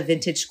lot of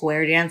vintage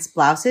square dance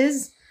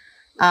blouses,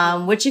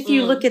 which if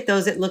you look at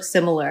those, it looks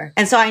similar.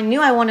 And so I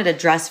knew I wanted a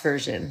dress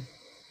version.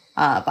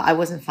 But I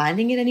wasn't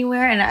finding it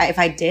anywhere. And if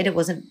I did, it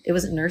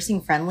wasn't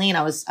nursing friendly, and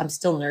I'm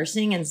still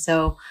nursing. And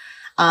so,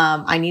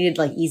 I needed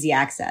like easy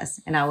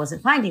access, and I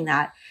wasn't finding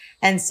that.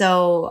 And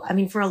so, I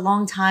mean, for a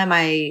long time,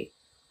 I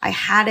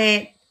had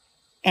it,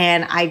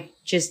 and I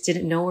just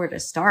didn't know where to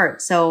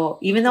start. So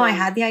even though I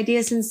had the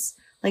idea since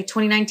like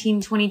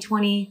 2019,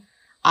 2020,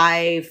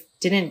 I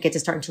didn't get to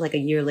start until like a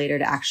year later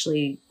to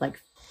actually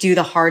like do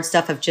the hard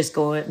stuff of just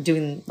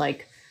doing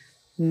like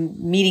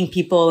meeting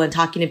people and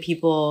talking to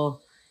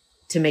people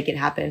to make it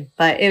happen.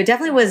 But it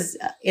definitely was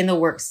in the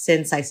works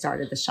since I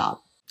started the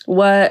shop.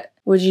 What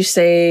would you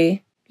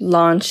say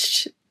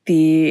launched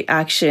the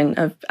action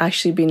of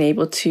actually being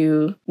able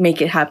to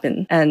make it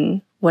happen?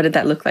 And what did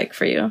that look like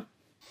for you?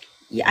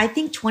 Yeah, I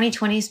think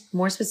 2020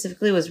 more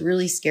specifically was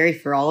really scary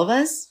for all of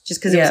us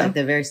just because it was like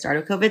the very start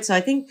of COVID. So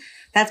I think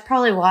that's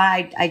probably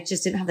why I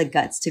just didn't have the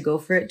guts to go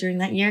for it during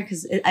that year.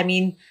 Because I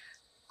mean,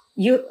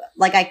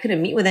 I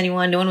couldn't meet with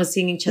anyone. No one was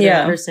seeing each other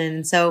in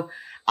person. So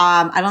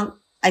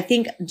I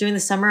think during the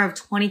summer of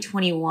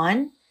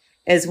 2021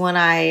 is when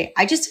I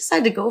just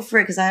decided to go for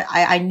it because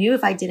I knew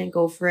if I didn't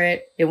go for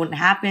it, it wouldn't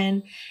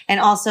happen.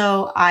 And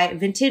also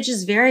vintage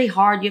is very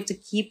hard. You have to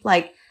keep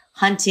like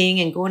hunting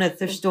and going to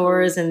thrift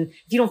stores. And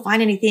if you don't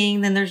find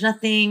anything, then there's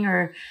nothing.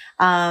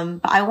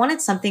 But I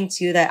wanted something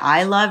too that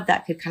I loved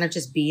that could kind of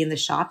just be in the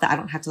shop that I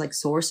don't have to like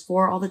source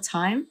for all the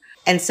time.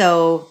 And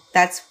so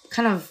that's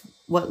kind of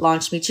what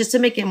launched me, just to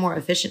make it more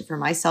efficient for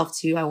myself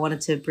too. I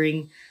wanted to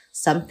bring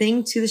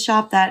something to the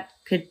shop that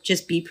could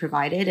just be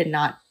provided and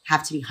not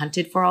have to be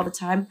hunted for all the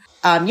time.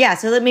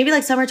 So maybe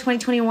like summer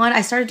 2021,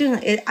 I started doing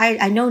it.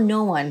 I know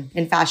no one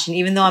in fashion,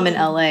 even though I'm in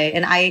LA,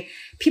 and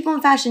people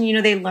in fashion,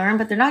 they learn,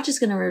 but they're not just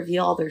going to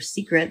reveal all their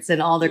secrets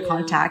and all their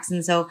contacts.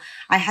 And so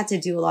I had to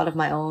do a lot of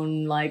my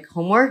own like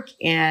homework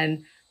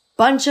and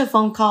bunch of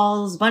phone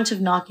calls, bunch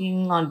of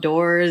knocking on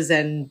doors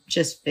and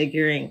just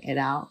figuring it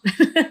out.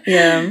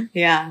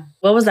 Yeah.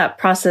 What was that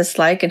process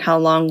like, and how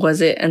long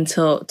was it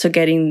until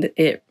getting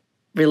it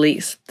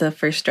released, the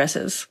first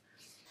dresses?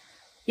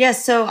 Yeah.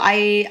 So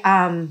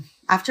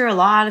after a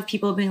lot of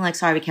people being like,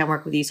 sorry, we can't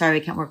work with you. Sorry,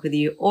 we can't work with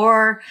you.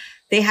 Or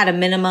they had a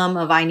minimum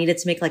of, I needed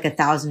to make like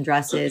 1,000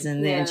 dresses,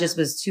 and it just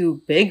was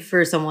too big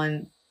for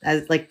someone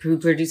as like who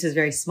produces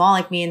very small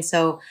like me. And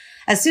so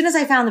as soon as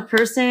I found the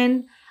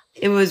person,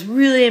 it was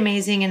really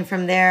amazing. And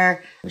from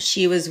there,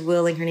 she was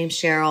willing, her name's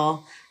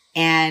Cheryl,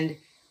 and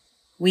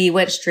we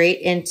went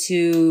straight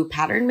into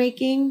pattern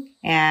making,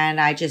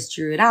 and I just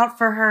drew it out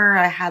for her.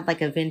 I had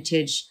like a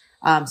vintage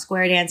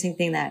square dancing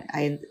thing that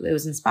it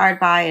was inspired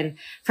by. And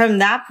from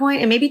that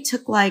point, it maybe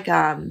took like,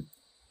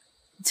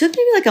 took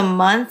maybe like a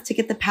month to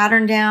get the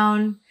pattern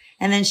down.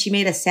 And then she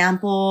made a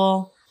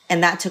sample,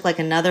 and that took like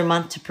another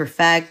month to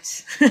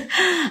perfect.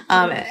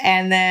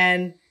 And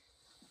then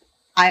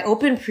I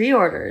opened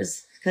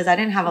pre-orders because I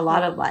didn't have a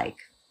lot of like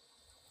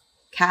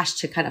cash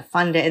to kind of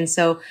fund it. And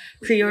so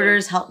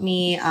pre-orders helped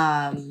me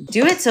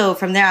do it. So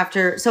from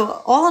there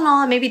so all in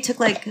all, it maybe took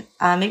like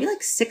maybe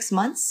like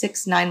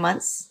 9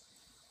 months.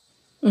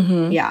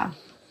 Mm-hmm. Yeah.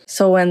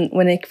 So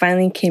when it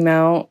finally came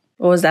out,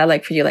 what was that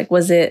like for you? Like,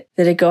 did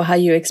it go how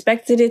you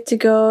expected it to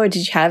go? Or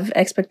did you have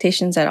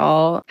expectations at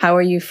all? How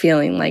are you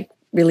feeling like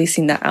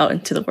releasing that out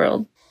into the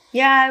world?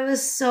 Yeah,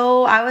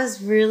 I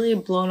was really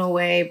blown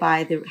away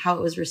by how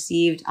it was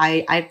received.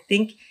 I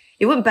think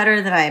it went better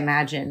than I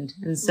imagined.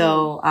 And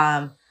so,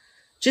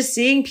 just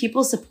seeing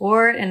people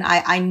support, and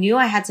I knew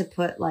I had to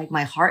put like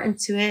my heart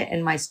into it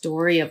and my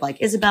story of like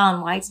Isabel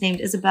and why it's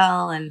named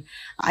Isabel. And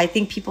I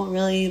think people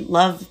really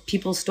love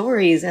people's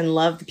stories and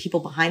love the people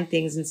behind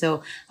things. And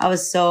so I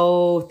was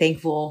so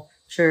thankful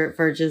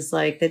for just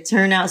like the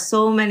turnout.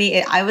 So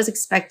many, I was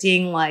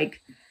expecting like,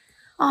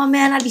 oh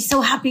man, I'd be so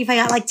happy if I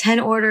got like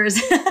 10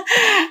 orders.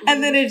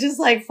 And then it just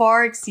like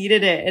far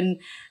exceeded it.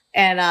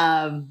 And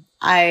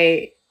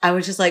I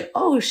was just like,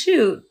 oh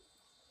shoot,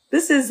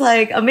 this is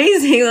like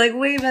amazing, like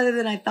way better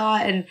than I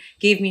thought, and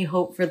gave me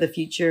hope for the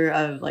future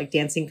of like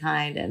Dancing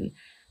Kind, and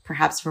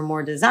perhaps for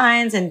more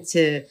designs and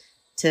to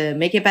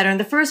make it better. And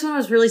the first one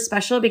was really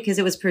special because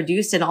it was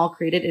produced and all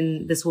created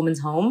in this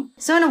woman's home.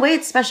 So in a way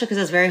it's special because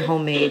it's very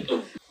homemade.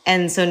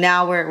 And so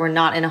now we're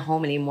not in a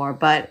home anymore,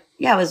 but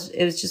yeah,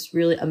 it was just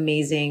really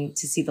amazing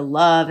to see the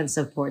love and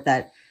support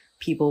that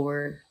people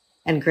were,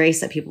 and grace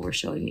that people were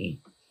showing me.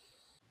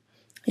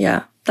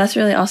 Yeah, that's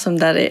really awesome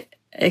that it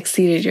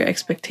exceeded your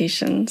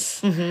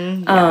expectations.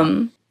 Mm-hmm,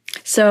 yeah.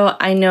 So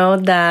I know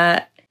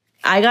that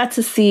I got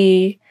to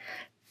see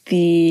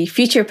the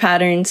feature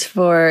patterns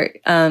for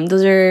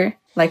those are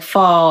like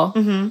fall,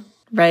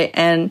 right?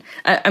 And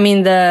I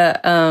mean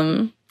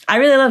I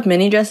really love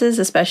mini dresses,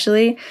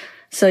 especially.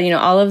 So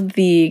all of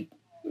the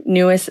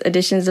newest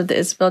editions of the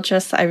Isabel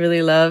dress I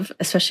really love,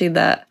 especially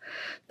the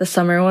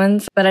summer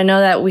ones. But I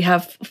know that we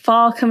have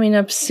fall coming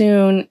up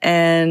soon,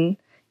 and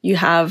you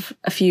have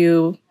a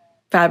few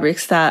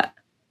fabrics that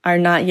are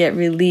not yet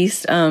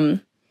released.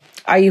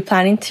 Are you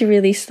planning to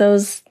release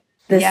those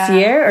this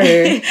year?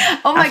 Or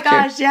oh my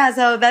gosh, yeah.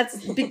 So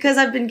that's because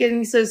I've been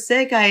getting so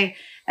sick.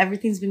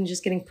 Everything's been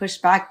just getting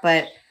pushed back.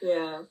 But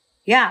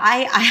yeah,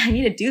 I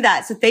need to do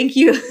that. So thank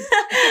you.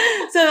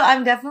 So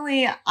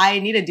I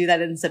need to do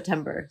that in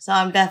September. So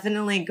I'm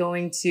definitely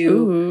going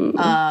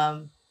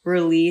to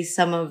release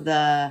some of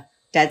the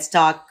dead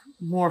stock,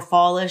 more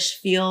fallish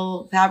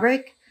feel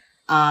fabric.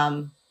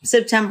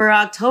 September,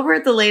 October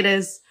at the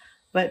latest,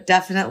 but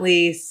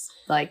definitely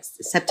like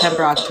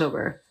September,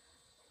 October.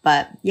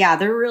 But yeah,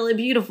 they're really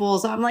beautiful.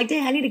 So I'm like,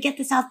 dang, I need to get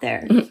this out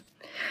there.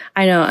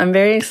 I know. I'm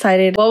very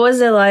excited. What was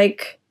it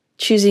like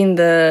choosing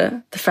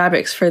the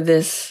fabrics for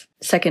this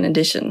second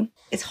edition?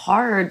 It's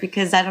hard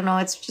because I don't know.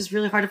 It's just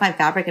really hard to find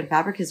fabric, and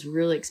fabric is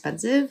really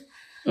expensive,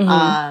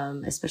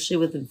 especially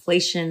with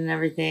inflation and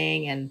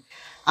everything.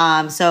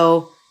 And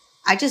so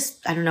I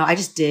don't know. I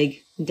just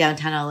dig in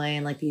downtown LA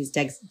and like these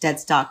dead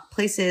stock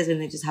places,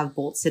 and they just have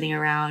bolts sitting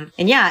around.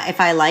 And yeah, if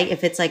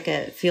it's like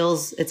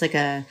it's like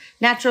a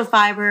natural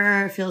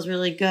fiber, it feels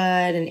really good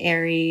and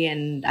airy,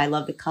 and I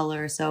love the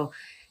color. So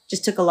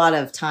just took a lot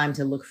of time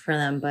to look for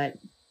them, but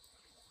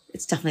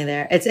it's definitely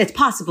there. It's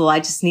possible. I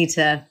just need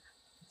to,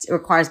 it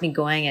requires me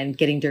going and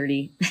getting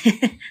dirty.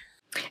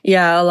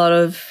 Yeah, a lot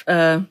of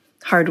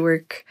hard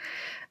work.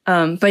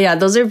 But yeah,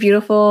 those are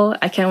beautiful.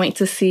 I can't wait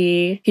to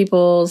see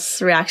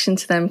people's reaction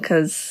to them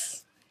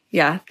because,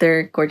 yeah,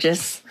 they're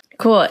gorgeous.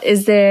 Cool.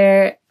 Is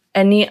there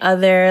any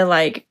other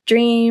like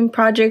dream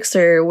projects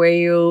or where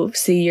you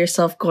see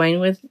yourself going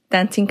with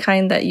Dancing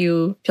Kind that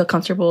you feel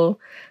comfortable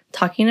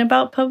talking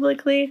about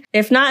publicly?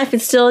 If not, if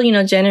it's still,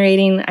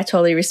 generating, I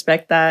totally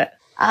respect that.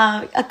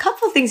 A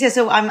couple of things. Yeah.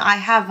 So I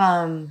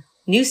have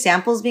new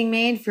samples being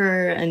made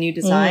for a new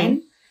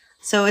design.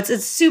 So it's a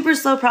super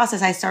slow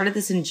process. I started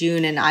this in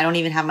June and I don't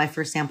even have my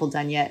first sample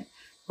done yet.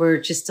 We're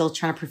just still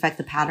trying to perfect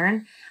the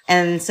pattern.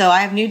 And so I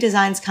have new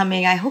designs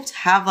coming. I hope to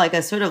have like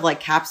a sort of like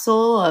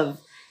capsule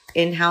of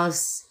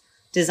in-house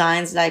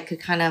designs that I could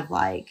kind of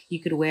like, you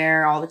could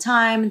wear all the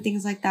time and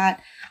things like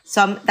that.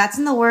 So that's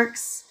in the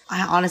works.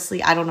 I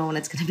don't know when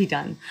it's going to be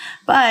done,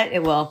 but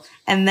it will.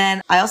 And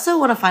then I also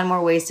want to find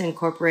more ways to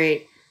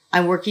incorporate,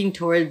 I'm working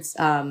towards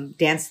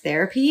dance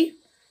therapy.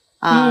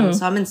 So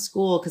I'm in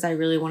school because I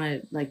really want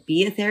to like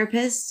be a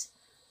therapist.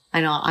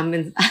 I know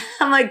I'm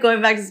like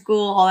going back to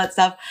school, all that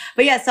stuff.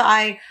 But yeah, so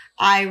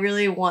I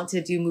really want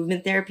to do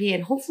movement therapy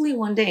and hopefully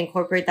one day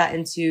incorporate that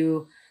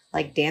into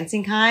like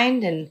Dancing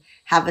Kind and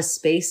have a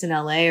space in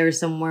LA or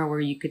somewhere where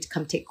you could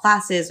come take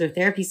classes or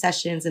therapy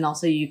sessions. And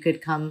also you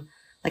could come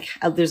like,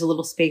 there's a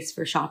little space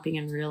for shopping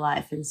in real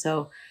life. And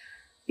so,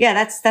 yeah,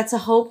 that's a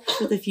hope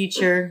for the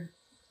future.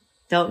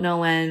 Don't know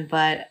when,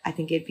 but I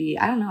think it'd be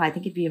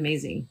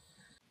amazing.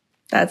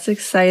 That's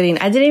exciting.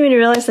 I didn't even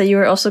realize that you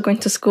were also going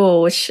to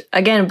school, which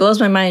again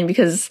blows my mind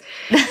because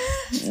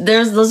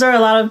those are a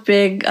lot of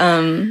big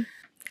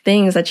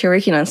things that you're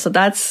working on. So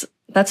that's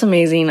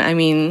amazing. I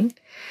mean,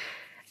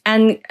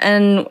 and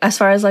as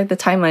far as like the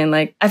timeline,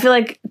 like I feel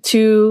like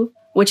too,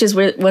 which is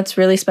what's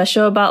really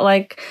special about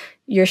like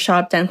your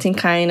shop Dancing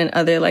Kind and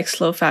other like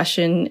slow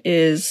fashion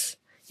is,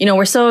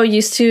 we're so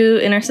used to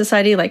in our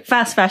society like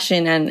fast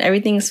fashion and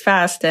everything's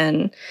fast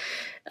and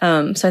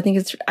so I think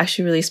it's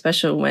actually really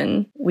special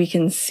when we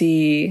can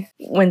see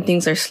when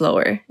things are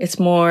slower. It's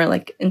more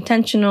like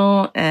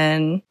intentional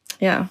and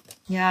yeah.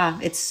 Yeah,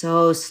 it's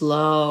so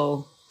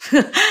slow.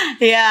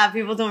 Yeah,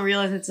 people don't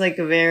realize it's like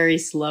a very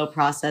slow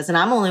process. And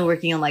I'm only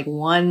working on like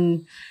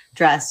one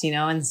dress,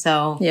 and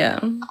so yeah,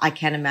 I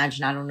can't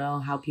imagine. I don't know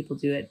how people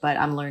do it, but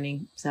I'm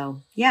learning.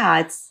 So yeah,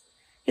 it's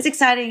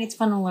exciting. It's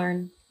fun to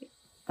learn,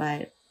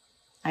 but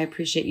I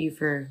appreciate you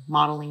for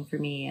modeling for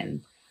me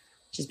and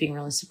just being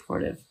really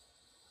supportive.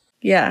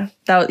 Yeah,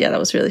 that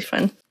was really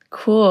fun.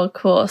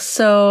 Cool.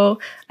 So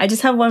I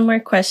just have one more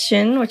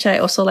question, which I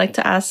also like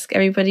to ask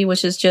everybody,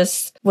 which is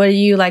just, what do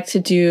you like to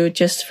do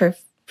just for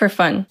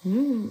fun?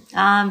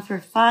 For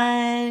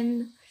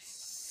fun,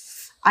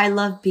 I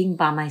love being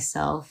by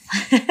myself.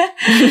 So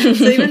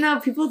even though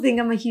people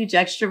think I'm a huge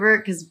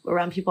extrovert, because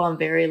around people I'm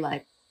very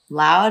like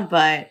loud,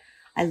 but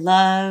I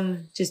love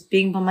just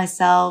being by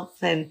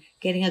myself and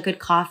getting a good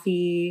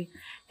coffee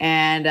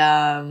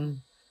and,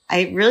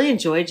 I really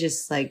enjoy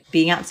just like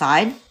being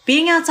outside.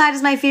 Being outside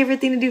is my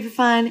favorite thing to do for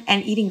fun,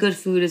 and eating good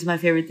food is my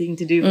favorite thing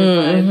to do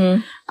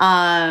for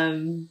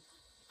fun.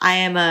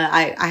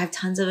 I have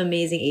tons of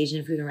amazing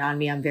Asian food around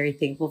me. I'm very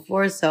thankful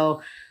for.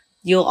 So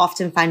you'll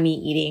often find me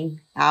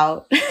eating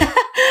out. But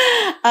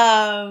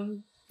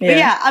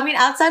yeah, I mean,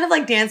 outside of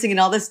like dancing and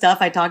all this stuff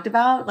I talked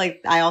about,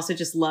 like I also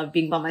just love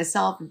being by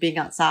myself and being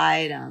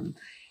outside.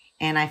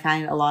 And I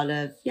find a lot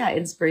of,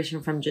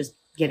 inspiration from just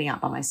getting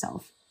out by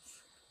myself.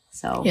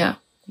 So yeah.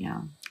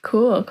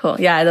 Cool.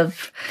 Yeah, I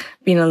love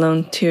being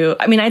alone too.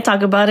 I mean, I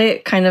talk about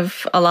it kind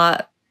of a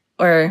lot,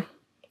 or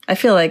I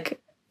feel like,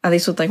 at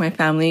least with like my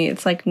family,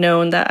 it's like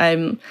known that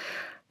I'm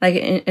like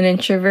an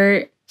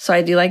introvert. So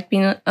I do like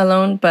being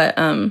alone, but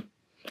I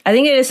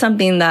think it is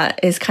something that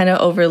is kind of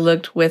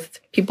overlooked with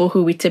people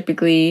who we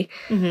typically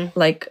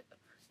like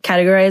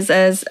categorize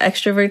as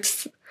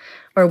extroverts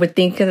or would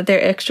think that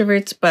they're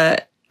extroverts.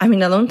 But I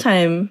mean, alone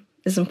time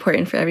is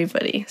important for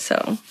everybody.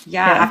 So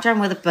yeah, after I'm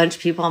with a bunch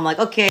of people, I'm like,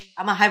 okay,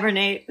 I'm a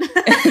hibernate.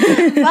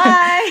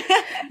 Bye.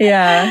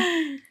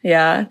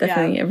 Yeah,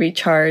 definitely a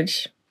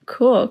recharge.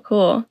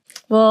 Cool.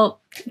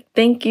 Well,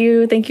 thank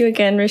you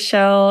again,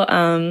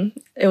 Rochelle.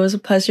 It was a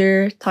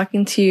pleasure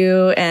talking to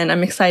you, and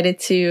I'm excited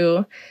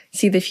to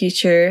see the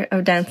future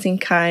of Dancing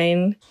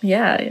Kind.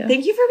 Yeah.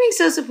 Thank you for being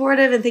so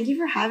supportive, and thank you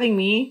for having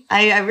me.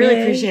 I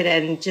really appreciate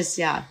it. And just,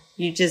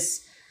 you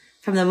just,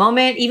 from the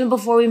moment, even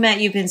before we met,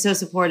 you've been so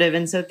supportive.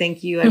 And so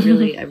thank you. I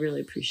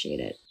really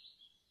appreciate it.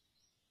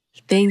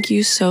 thank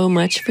you so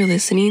much for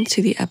listening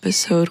to the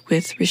episode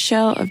with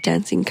Rochelle of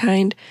Dancing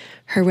Kind.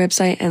 Her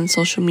website and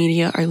social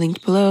media are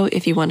linked below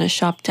if you want to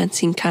shop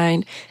Dancing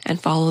Kind and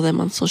follow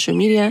them on social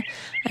media.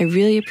 I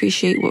really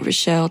appreciate what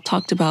Rochelle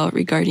talked about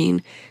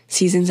regarding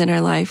seasons in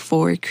our life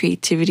for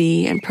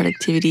creativity and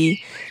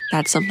productivity.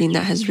 That's something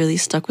that has really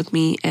stuck with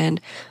me, and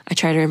I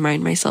try to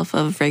remind myself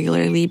of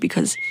regularly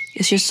because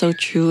it's just so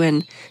true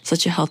and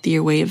such a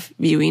healthier way of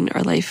viewing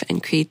our life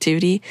and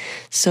creativity.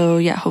 So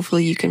yeah,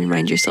 hopefully you can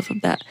remind yourself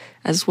of that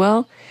as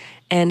well.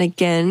 And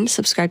again,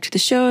 subscribe to the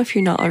show if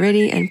you're not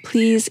already. And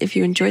please, if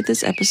you enjoyed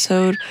this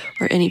episode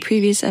or any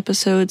previous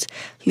episodes,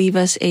 leave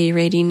us a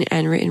rating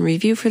and written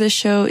review for the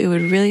show. It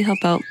would really help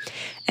out.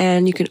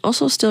 And you can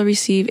also still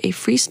receive a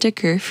free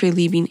sticker for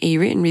leaving a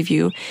written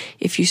review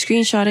if you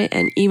screenshot it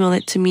and email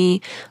it to me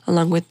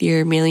along with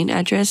your mailing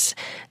address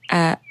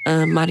at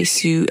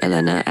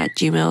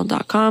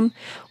marisuelena@gmail.com,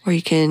 or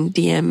you can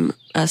DM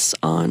us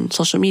on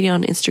social media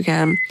on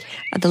Instagram.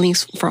 The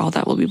links for all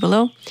that will be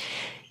below.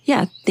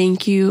 Yeah,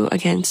 thank you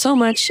again so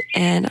much,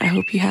 and I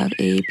hope you have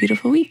a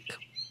beautiful week.